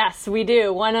 Yes, we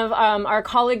do. One of our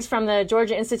colleagues from the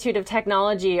Georgia Institute of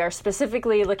Technology are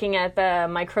specifically looking at the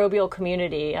microbial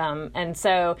community. And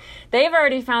so they've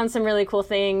already found some really cool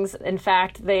things. In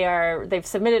fact, they've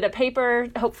submitted a paper,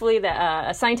 hopefully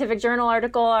a scientific journal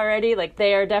article already. Like,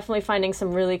 they are definitely finding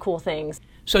some really cool things.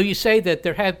 So you say that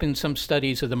there have been some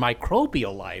studies of the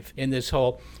microbial life in this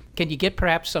hole. Can you get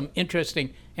perhaps some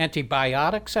interesting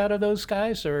antibiotics out of those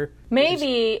guys? Or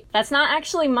maybe. That's not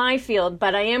actually my field,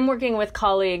 but I am working with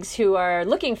colleagues who are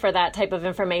looking for that type of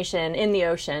information in the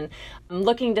ocean. I'm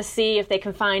looking to see if they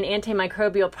can find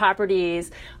antimicrobial properties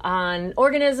on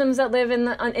organisms that live in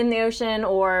the ocean,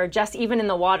 or just even in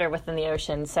the water within the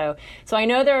ocean. So I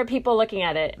know there are people looking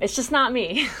at it. It's just not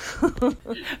me.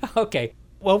 Okay.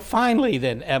 Well, finally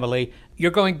then, Emily,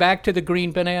 you're going back to the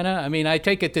Green Banana? I mean, I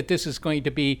take it that this is going to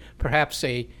be perhaps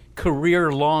a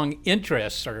career-long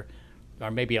interest or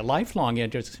maybe a lifelong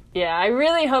interest. Yeah, I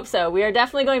really hope so. We are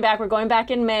definitely going back. We're going back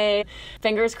in May.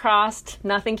 Fingers crossed,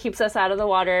 nothing keeps us out of the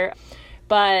water.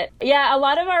 But yeah, a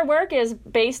lot of our work is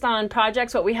based on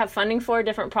projects, what we have funding for,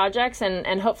 different projects,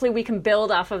 and hopefully we can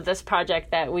build off of this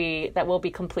project that we'll be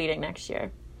completing next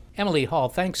year. Emily Hall,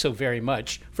 thanks so very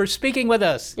much for speaking with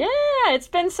us. Yeah, it's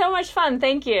been so much fun.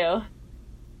 Thank you.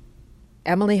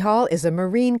 Emily Hall is a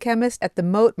marine chemist at the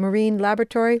Mote Marine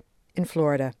Laboratory in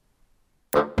Florida.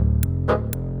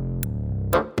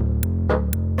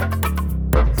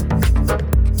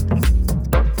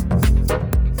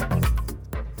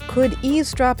 Could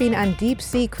eavesdropping on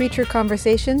deep-sea creature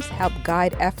conversations help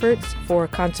guide efforts for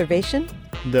conservation?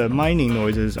 The mining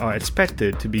noises are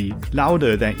expected to be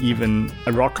louder than even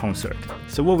a rock concert.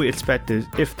 So what we expect is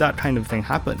if that kind of thing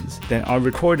happens, then our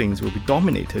recordings will be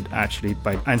dominated actually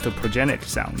by anthropogenic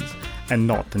sounds and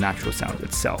not the natural sound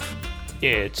itself.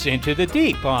 It's Into the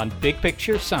Deep on Big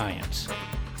Picture Science.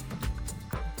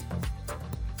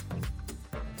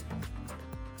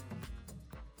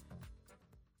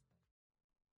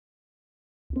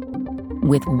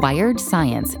 With Wired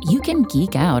Science, you can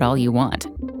geek out all you want.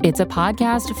 It's a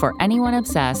podcast for anyone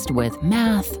obsessed with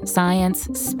math, science,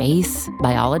 space,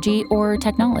 biology, or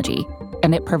technology.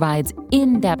 And it provides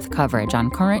in-depth coverage on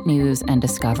current news and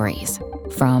discoveries.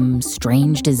 From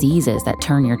strange diseases that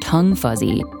turn your tongue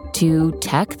fuzzy to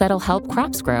tech that'll help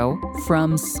crops grow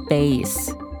from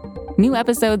space. New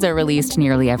episodes are released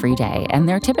nearly every day, and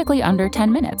they're typically under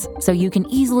 10 minutes, so you can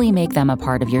easily make them a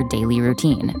part of your daily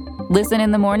routine. Listen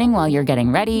in the morning while you're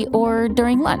getting ready, or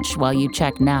during lunch while you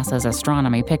check NASA's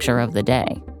astronomy picture of the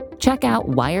day. Check out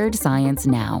Wired Science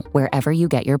now, wherever you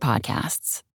get your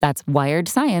podcasts. That's Wired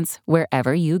Science,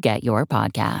 wherever you get your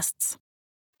podcasts.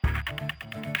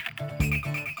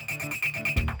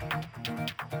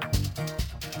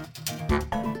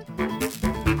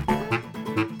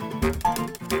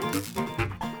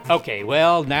 Okay,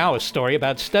 well, now a story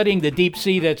about studying the deep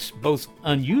sea that's both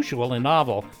unusual and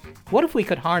novel. What if we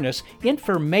could harness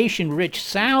information-rich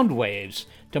sound waves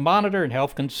to monitor and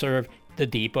help conserve the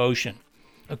deep ocean?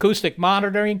 Acoustic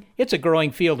monitoring, it's a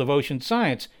growing field of ocean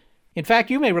science. In fact,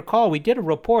 you may recall we did a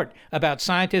report about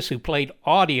scientists who played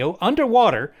audio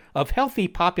underwater of healthy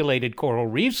populated coral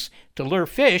reefs to lure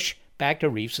fish back to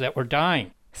reefs that were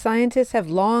dying. Scientists have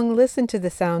long listened to the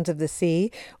sounds of the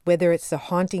sea, whether it's the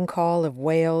haunting call of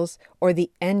whales or the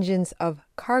engines of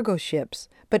cargo ships.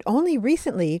 But only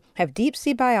recently have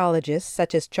deep-sea biologists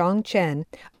such as Chong Chen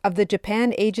of the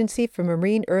Japan Agency for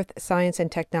Marine Earth Science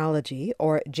and Technology,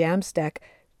 or JAMSTEC,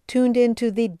 tuned into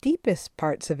the deepest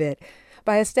parts of it.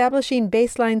 By establishing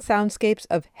baseline soundscapes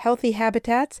of healthy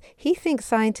habitats, he thinks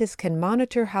scientists can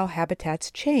monitor how habitats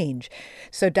change.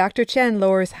 So Dr. Chen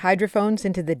lowers hydrophones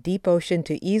into the deep ocean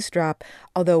to eavesdrop,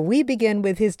 although we begin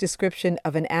with his description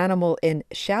of an animal in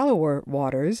shallower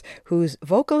waters whose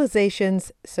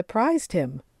vocalizations surprised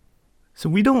him. So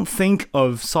we don't think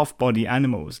of soft-bodied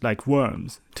animals like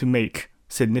worms to make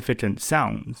significant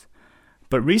sounds.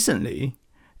 But recently,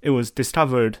 it was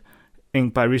discovered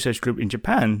by a research group in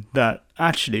Japan that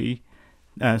actually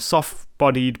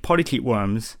soft-bodied polychaete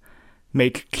worms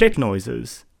make click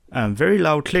noises, very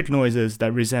loud click noises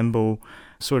that resemble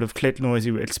sort of click noise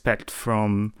you would expect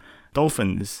from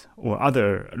dolphins or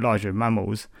other larger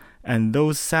mammals. And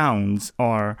those sounds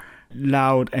are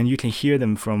loud and you can hear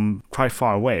them from quite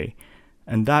far away.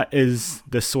 And that is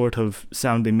the sort of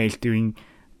sound they make during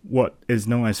what is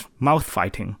known as mouth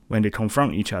fighting when they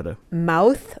confront each other.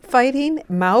 Mouth fighting?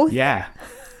 Mouth? Yeah.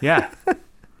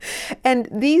 And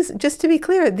these, just to be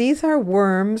clear, these are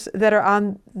worms that are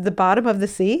on the bottom of the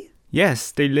sea?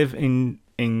 Yes, they live in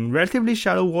relatively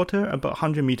shallow water, about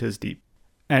 100 meters deep.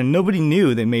 And nobody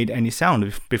knew they made any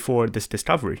sound before this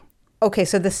discovery. Okay,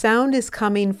 so the sound is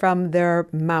coming from their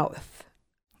mouth.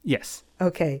 Yes.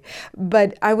 Okay,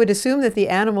 but I would assume that the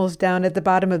animals down at the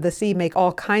bottom of the sea make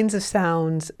all kinds of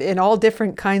sounds in all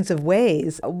different kinds of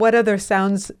ways. What other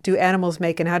sounds do animals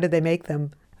make and how do they make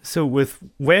them? So with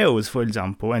whales, for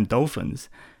example, and dolphins,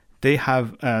 they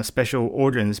have special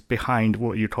organs behind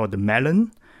what you call the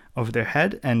melon of their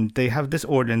head, and they have this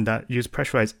organ that use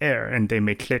pressurized air, and they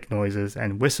make click noises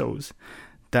and whistles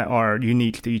that are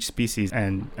unique to each species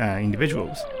and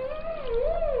individuals.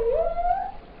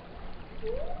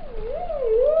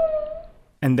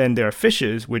 And then there are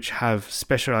fishes which have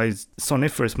specialized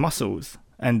soniferous muscles,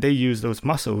 and they use those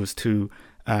muscles to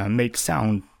make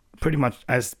sound pretty much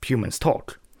as humans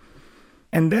talk.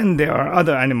 And then there are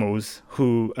other animals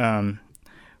who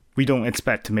we don't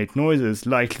expect to make noises,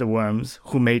 like the worms,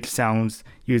 who make sounds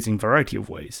using a variety of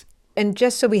ways. And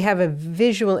just so we have a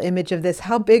visual image of this,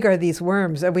 how big are these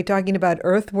worms? Are we talking about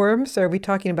earthworms, or are we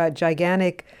talking about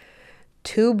gigantic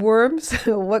tube worms?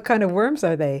 What kind of worms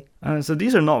are they? So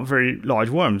these are not very large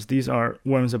worms. These are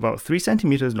worms about 3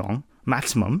 centimeters long,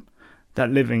 maximum, that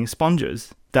live in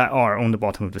sponges that are on the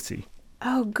bottom of the sea.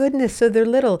 Oh, goodness. So they're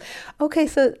little. Okay,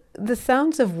 so the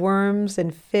sounds of worms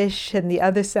and fish and the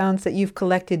other sounds that you've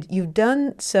collected, you've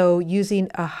done so using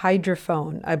a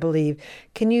hydrophone, I believe.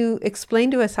 Can you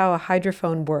explain to us how a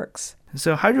hydrophone works?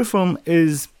 So hydrophone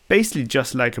is basically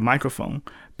just like a microphone,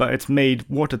 but it's made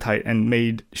watertight and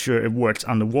made sure it works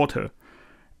underwater.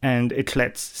 And it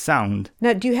collects sound.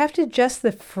 Now, do you have to adjust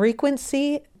the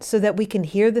frequency so that we can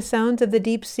hear the sounds of the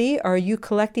deep sea? Or are you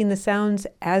collecting the sounds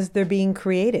as they're being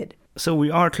created? So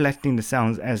we are collecting the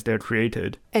sounds as they're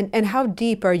created. And how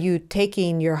deep are you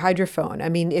taking your hydrophone? I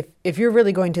mean, if you're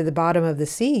really going to the bottom of the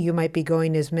sea, you might be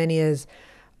going as many as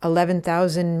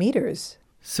 11,000 meters.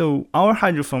 So our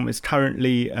hydrophone is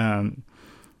currently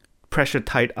pressure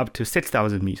tight up to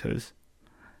 6,000 meters.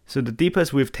 So the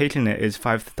deepest we've taken it is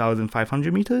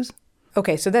 5,500 meters.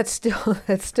 Okay, so that's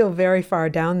still very far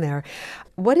down there.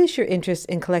 What is your interest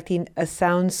in collecting a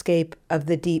soundscape of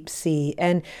the deep sea?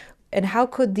 And how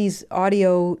could these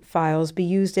audio files be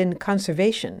used in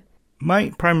conservation? My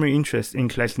primary interest in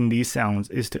collecting these sounds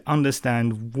is to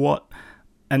understand what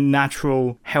a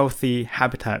natural, healthy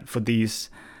habitat for these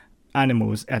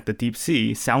animals at the deep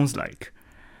sea sounds like.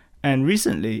 And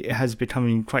recently, it has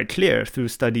become quite clear through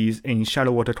studies in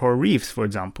shallow water coral reefs, for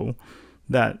example,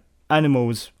 that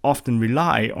animals often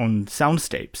rely on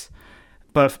soundscapes.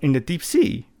 But in the deep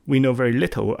sea, we know very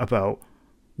little about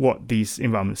what these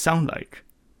environments sound like.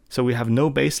 So we have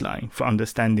no baseline for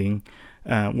understanding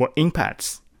what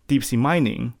impacts deep sea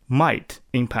mining might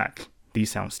impact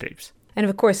these soundscapes. And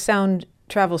of course, sound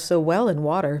travels so well in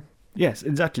water. Yes,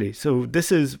 exactly. So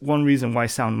this is one reason why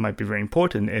sound might be very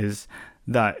important, is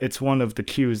that it's one of the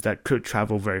cues that could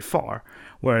travel very far,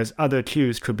 whereas other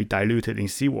cues could be diluted in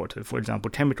seawater, for example,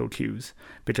 chemical cues,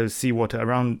 because seawater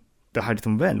around the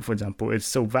hydrophone vent, for example, is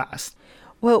so vast.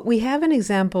 Well, we have an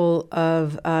example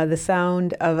of the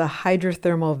sound of a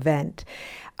hydrothermal vent.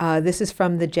 This is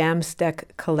from the Jamstack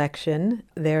collection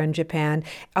there in Japan.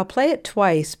 I'll play it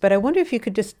twice, but I wonder if you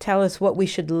could just tell us what we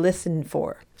should listen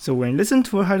for. So when you listen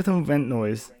to a hydrothermal vent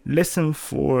noise, listen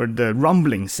for the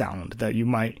rumbling sound that you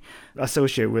might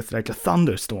associate with like a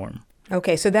thunderstorm.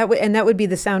 Okay, so that would be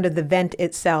the sound of the vent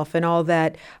itself and all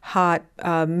that hot,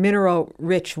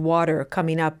 mineral-rich water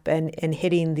coming up and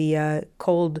hitting the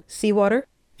cold seawater?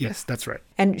 Yes, that's right.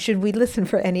 And should we listen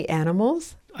for any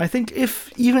animals? I think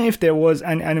even if there was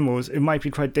any animals, it might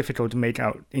be quite difficult to make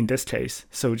out in this case.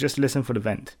 So just listen for the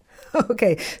vent.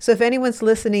 Okay, so if anyone's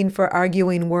listening for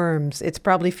arguing worms, it's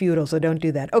probably futile, so don't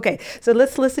do that. Okay, so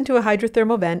let's listen to a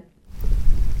hydrothermal vent.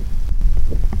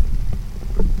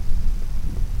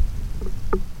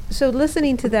 So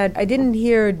listening to that, I didn't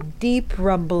hear deep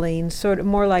rumbling, sort of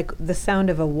more like the sound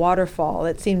of a waterfall.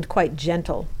 It seemed quite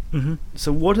gentle. Mm-hmm.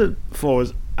 So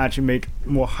waterfalls actually make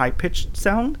more high-pitched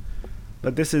sound,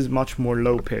 but this is much more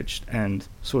low-pitched and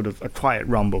sort of a quiet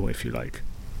rumble, if you like.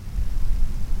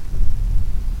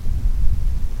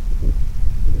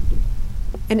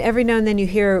 And every now and then you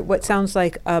hear what sounds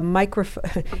like a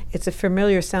microphone. It's a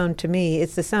familiar sound to me.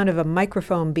 It's the sound of a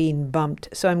microphone being bumped.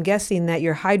 So I'm guessing that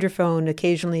your hydrophone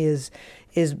occasionally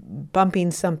is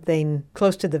bumping something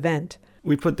close to the vent.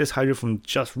 We put this hydrophone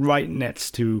just right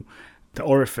next to the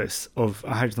orifice of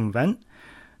a hydrothermal vent.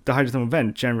 The hydrothermal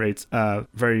vent generates a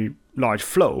very large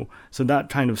flow, so that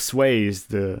kind of sways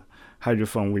the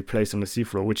hydrophone we place on the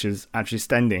seafloor, which is actually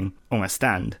standing on a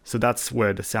stand. So that's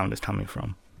where the sound is coming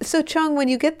from. So, Chung, when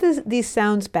you get these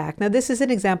sounds back, now this is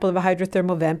an example of a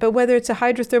hydrothermal vent, but whether it's a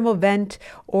hydrothermal vent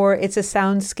or it's a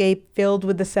soundscape filled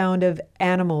with the sound of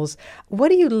animals, what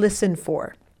do you listen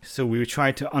for? So we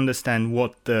try to understand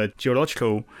what the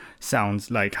geological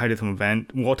sounds like hydrothermal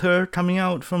vent, water coming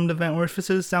out from the vent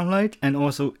orifices sound like, and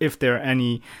also if there are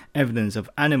any evidence of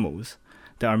animals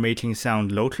that are making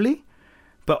sound locally.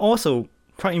 But also,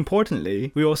 quite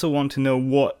importantly, we also want to know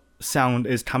what sound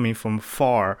is coming from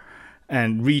far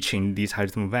and reaching these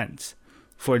hydrothermal vents.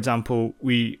 For example,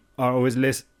 we are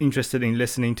always interested in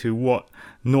listening to what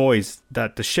noise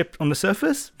that the ship on the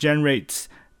surface generates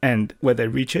and whether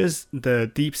it reaches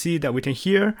the deep sea that we can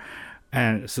hear.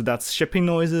 And so that's shipping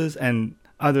noises and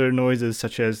other noises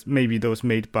such as maybe those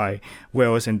made by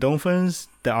whales and dolphins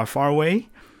that are far away.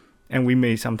 And we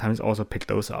may sometimes also pick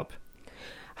those up.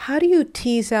 How do you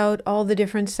tease out all the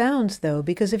different sounds, though?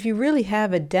 Because if you really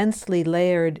have a densely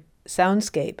layered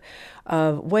soundscape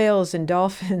of whales and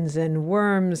dolphins and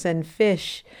worms and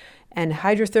fish and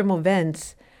hydrothermal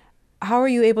vents, how are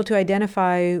you able to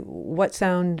identify what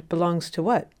sound belongs to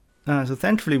what? So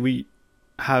thankfully we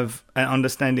have an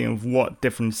understanding of what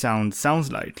different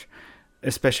sounds like,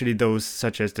 especially those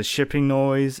such as the shipping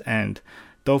noise and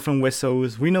dolphin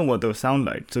whistles. We know what those sound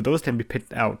like, so those can be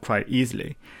picked out quite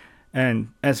easily. And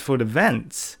as for the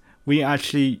vents, we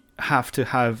actually have to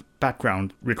have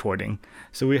background recording.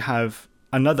 So we have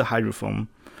another hydrophone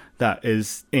that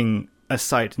is in a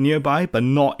site nearby, but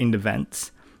not in the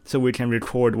vents. So we can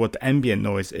record what the ambient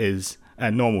noise is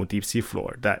at normal deep sea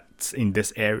floor that's in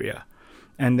this area.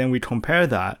 And then we compare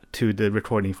that to the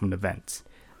recording from the vents.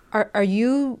 Are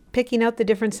you picking out the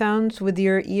different sounds with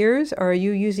your ears, or are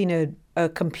you using a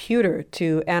computer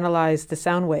to analyze the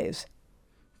sound waves?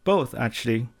 Both,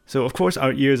 actually. So, of course,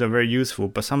 our ears are very useful,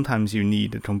 but sometimes you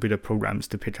need the computer programs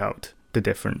to pick out the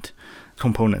different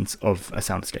components of a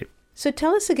soundscape. So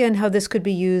tell us again how this could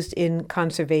be used in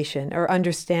conservation or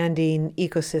understanding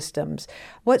ecosystems.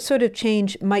 What sort of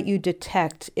change might you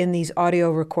detect in these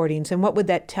audio recordings, and what would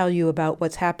that tell you about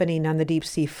what's happening on the deep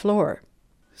sea floor?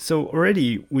 So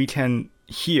already we can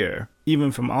hear,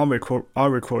 even from our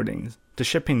recordings, the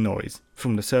shipping noise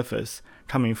from the surface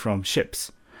coming from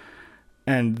ships.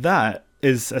 And that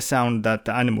is a sound that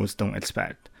the animals don't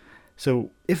expect.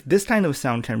 So if this kind of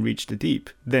sound can reach the deep,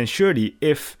 then surely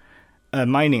if a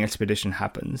mining expedition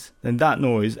happens, then that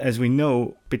noise, as we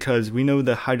know, because we know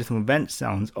the hydrothermal vent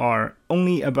sounds are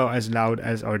only about as loud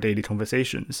as our daily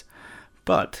conversations.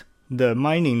 But the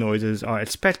mining noises are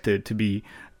expected to be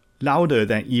louder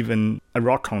than even a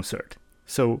rock concert.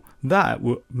 So that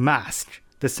will mask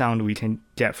the sound we can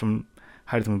get from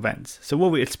hydrothermal vents. So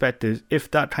what we expect is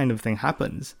if that kind of thing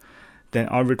happens, then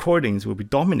our recordings will be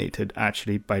dominated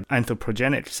actually by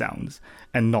anthropogenic sounds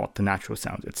and not the natural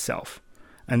sound itself.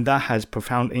 And that has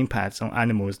profound impacts on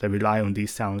animals that rely on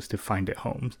these sounds to find their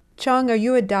homes. Chong, are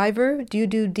you a diver? Do you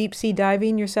do deep sea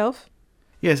diving yourself?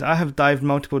 Yes, I have dived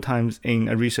multiple times in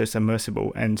a research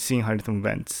submersible and seen hydrothermal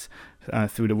vents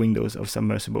through the windows of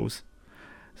submersibles.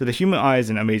 So the human eye is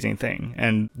an amazing thing,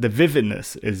 and the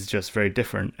vividness is just very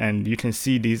different, and you can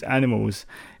see these animals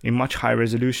in much higher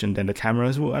resolution than the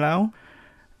cameras will allow.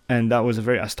 And that was a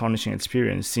very astonishing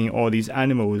experience, seeing all these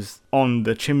animals on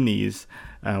the chimneys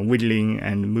wiggling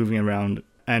and moving around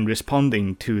and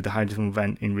responding to the hydrothermal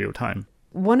vent in real time.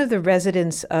 One of the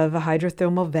residents of a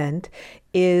hydrothermal vent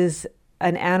is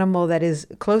an animal that is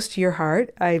close to your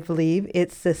heart, I believe.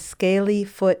 It's the scaly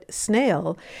foot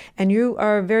snail, and you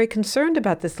are very concerned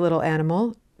about this little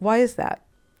animal. Why is that?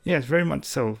 Yes, very much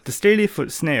so. The scaly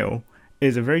foot snail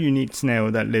is a very unique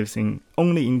snail that lives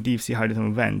only in deep-sea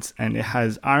hydrothermal vents, and it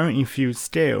has iron-infused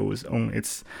scales on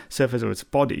its surface of its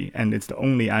body, and it's the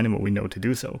only animal we know to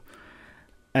do so.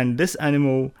 And this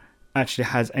animal actually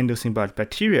has endosymbiotic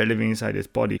bacteria living inside its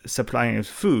body, supplying it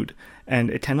food, and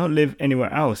it cannot live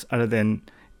anywhere else other than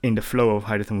in the flow of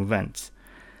hydrothermal vents.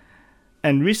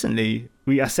 And recently,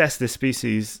 we assessed this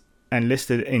species and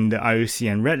listed in the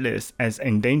IUCN Red List as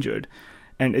endangered.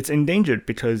 And it's endangered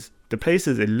because the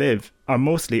places it lives are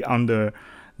mostly under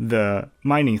the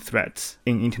mining threats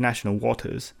in international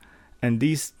waters, and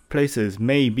these places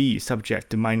may be subject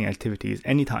to mining activities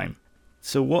anytime.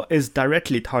 So what is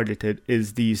directly targeted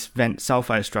is these vent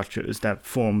sulfide structures that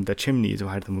form the chimneys of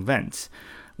hydrothermal vents,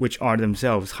 which are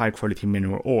themselves high-quality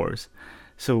mineral ores.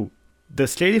 So the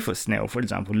scalyfoot snail, for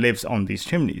example, lives on these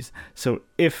chimneys. So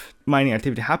if mining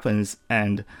activity happens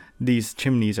and these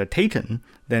chimneys are taken,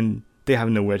 then they have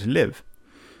nowhere to live.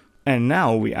 And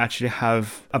now we actually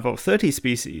have about 30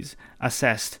 species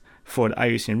assessed for the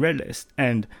IUCN Red List.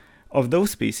 And of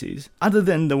those species, other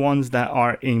than the ones that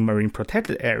are in marine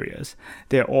protected areas,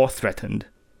 they're all threatened.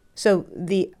 So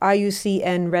the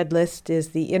IUCN Red List is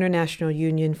the International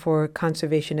Union for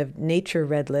Conservation of Nature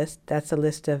Red List. That's a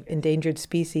list of endangered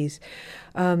species.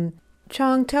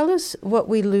 Chong, tell us what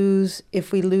we lose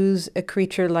if we lose a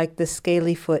creature like the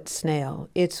scalyfoot snail.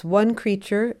 It's one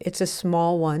creature. It's a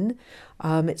small one.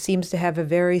 It seems to have a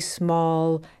very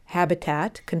small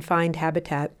habitat, confined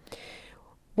habitat.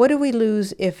 What do we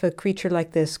lose if a creature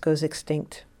like this goes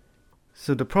extinct?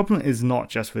 So the problem is not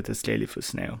just with the scalyfoot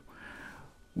snail.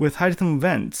 With hydrothermal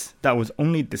vents that was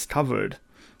only discovered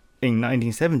in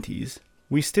 1970s,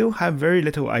 we still have very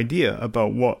little idea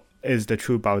about what is the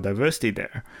true biodiversity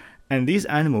there. And these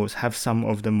animals have some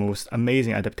of the most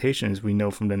amazing adaptations we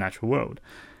know from the natural world.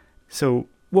 So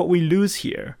what we lose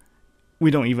here,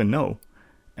 we don't even know.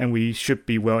 And we should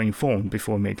be well informed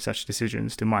before we make such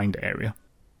decisions to mine the area.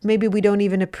 Maybe we don't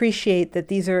even appreciate that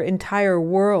these are entire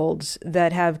worlds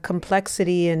that have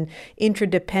complexity and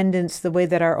interdependence the way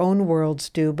that our own worlds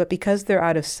do. But because they're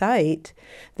out of sight,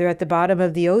 they're at the bottom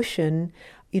of the ocean,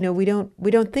 we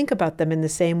don't think about them in the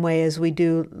same way as we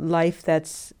do life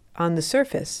that's on the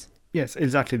surface. Yes,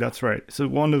 exactly, that's right. So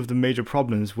one of the major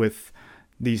problems with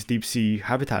these deep sea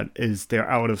habitat is they're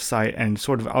out of sight and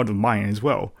sort of out of mind as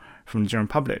well from the general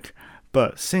public.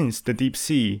 But since the deep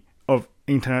sea of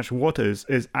international waters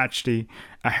is actually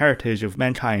a heritage of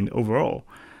mankind overall,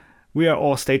 we are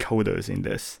all stakeholders in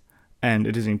this. And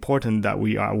it is important that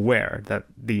we are aware that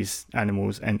these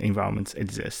animals and environments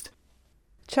exist.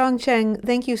 Chong Cheng,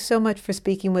 thank you so much for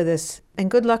speaking with us,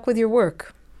 and good luck with your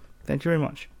work. Thank you very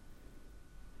much.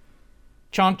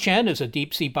 Chong Chen is a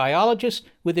deep-sea biologist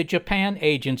with the Japan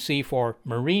Agency for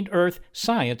Marine Earth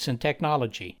Science and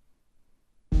Technology.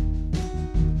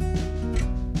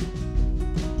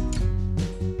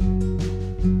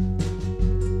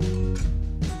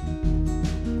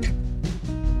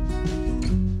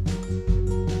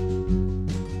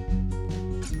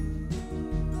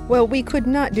 Well, we could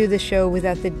not do the show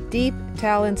without the deep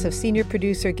talents of senior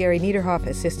producer Gary Niederhoff,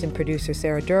 assistant producer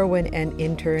Sarah Derwin, and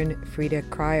intern Frida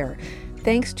Cryer.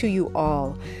 Thanks to you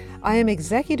all. I am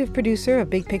executive producer of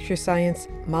Big Picture Science,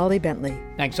 Molly Bentley.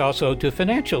 Thanks also to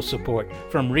financial support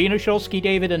from Rena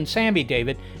Shulsky-David and Sammy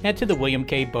David, and to the William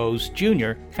K. Bowes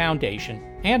Jr. Foundation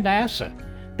and NASA.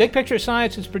 Big Picture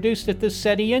Science is produced at the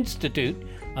SETI Institute,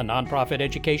 a nonprofit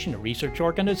education and research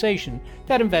organization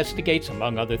that investigates,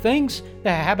 among other things,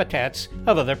 the habitats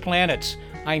of other planets.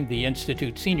 I'm the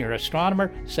Institute Senior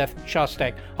Astronomer, Seth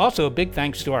Shostak. Also, a big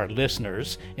thanks to our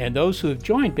listeners and those who have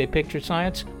joined Big Picture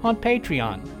Science on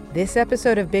Patreon. This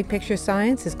episode of Big Picture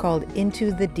Science is called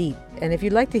Into the Deep. And if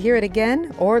you'd like to hear it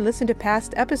again or listen to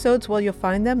past episodes, well, you'll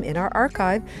find them in our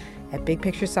archive at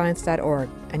bigpicturescience.org.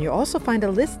 And you'll also find a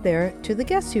list there to the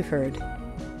guests you've heard.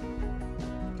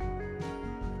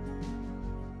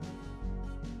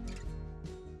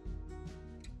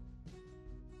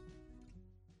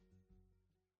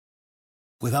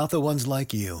 Without the ones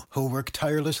like you, who work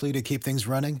tirelessly to keep things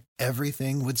running,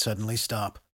 everything would suddenly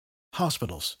stop.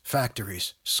 Hospitals,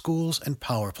 factories, schools, and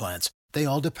power plants, they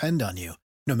all depend on you.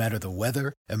 No matter the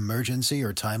weather, emergency,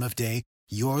 or time of day,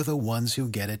 you're the ones who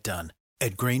get it done.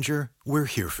 At Grainger, we're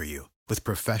here for you with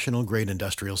professional-grade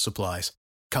industrial supplies.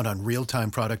 Count on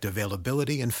real-time product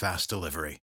availability and fast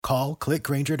delivery. Call,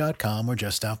 clickgrainger.com, or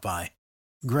just stop by.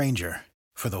 Grainger,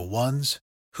 for the ones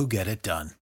who get it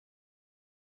done.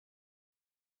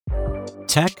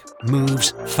 Tech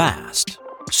moves fast,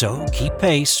 so keep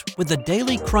pace with the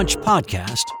Daily Crunch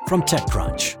podcast from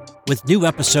TechCrunch. With new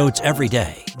episodes every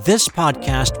day, this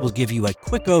podcast will give you a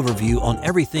quick overview on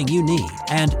everything you need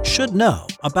and should know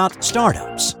about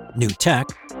startups, new tech,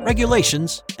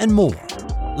 regulations, and more.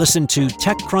 Listen to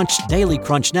TechCrunch Daily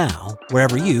Crunch now,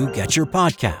 wherever you get your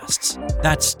podcasts.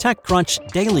 That's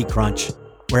TechCrunch Daily Crunch,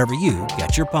 wherever you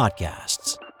get your podcasts.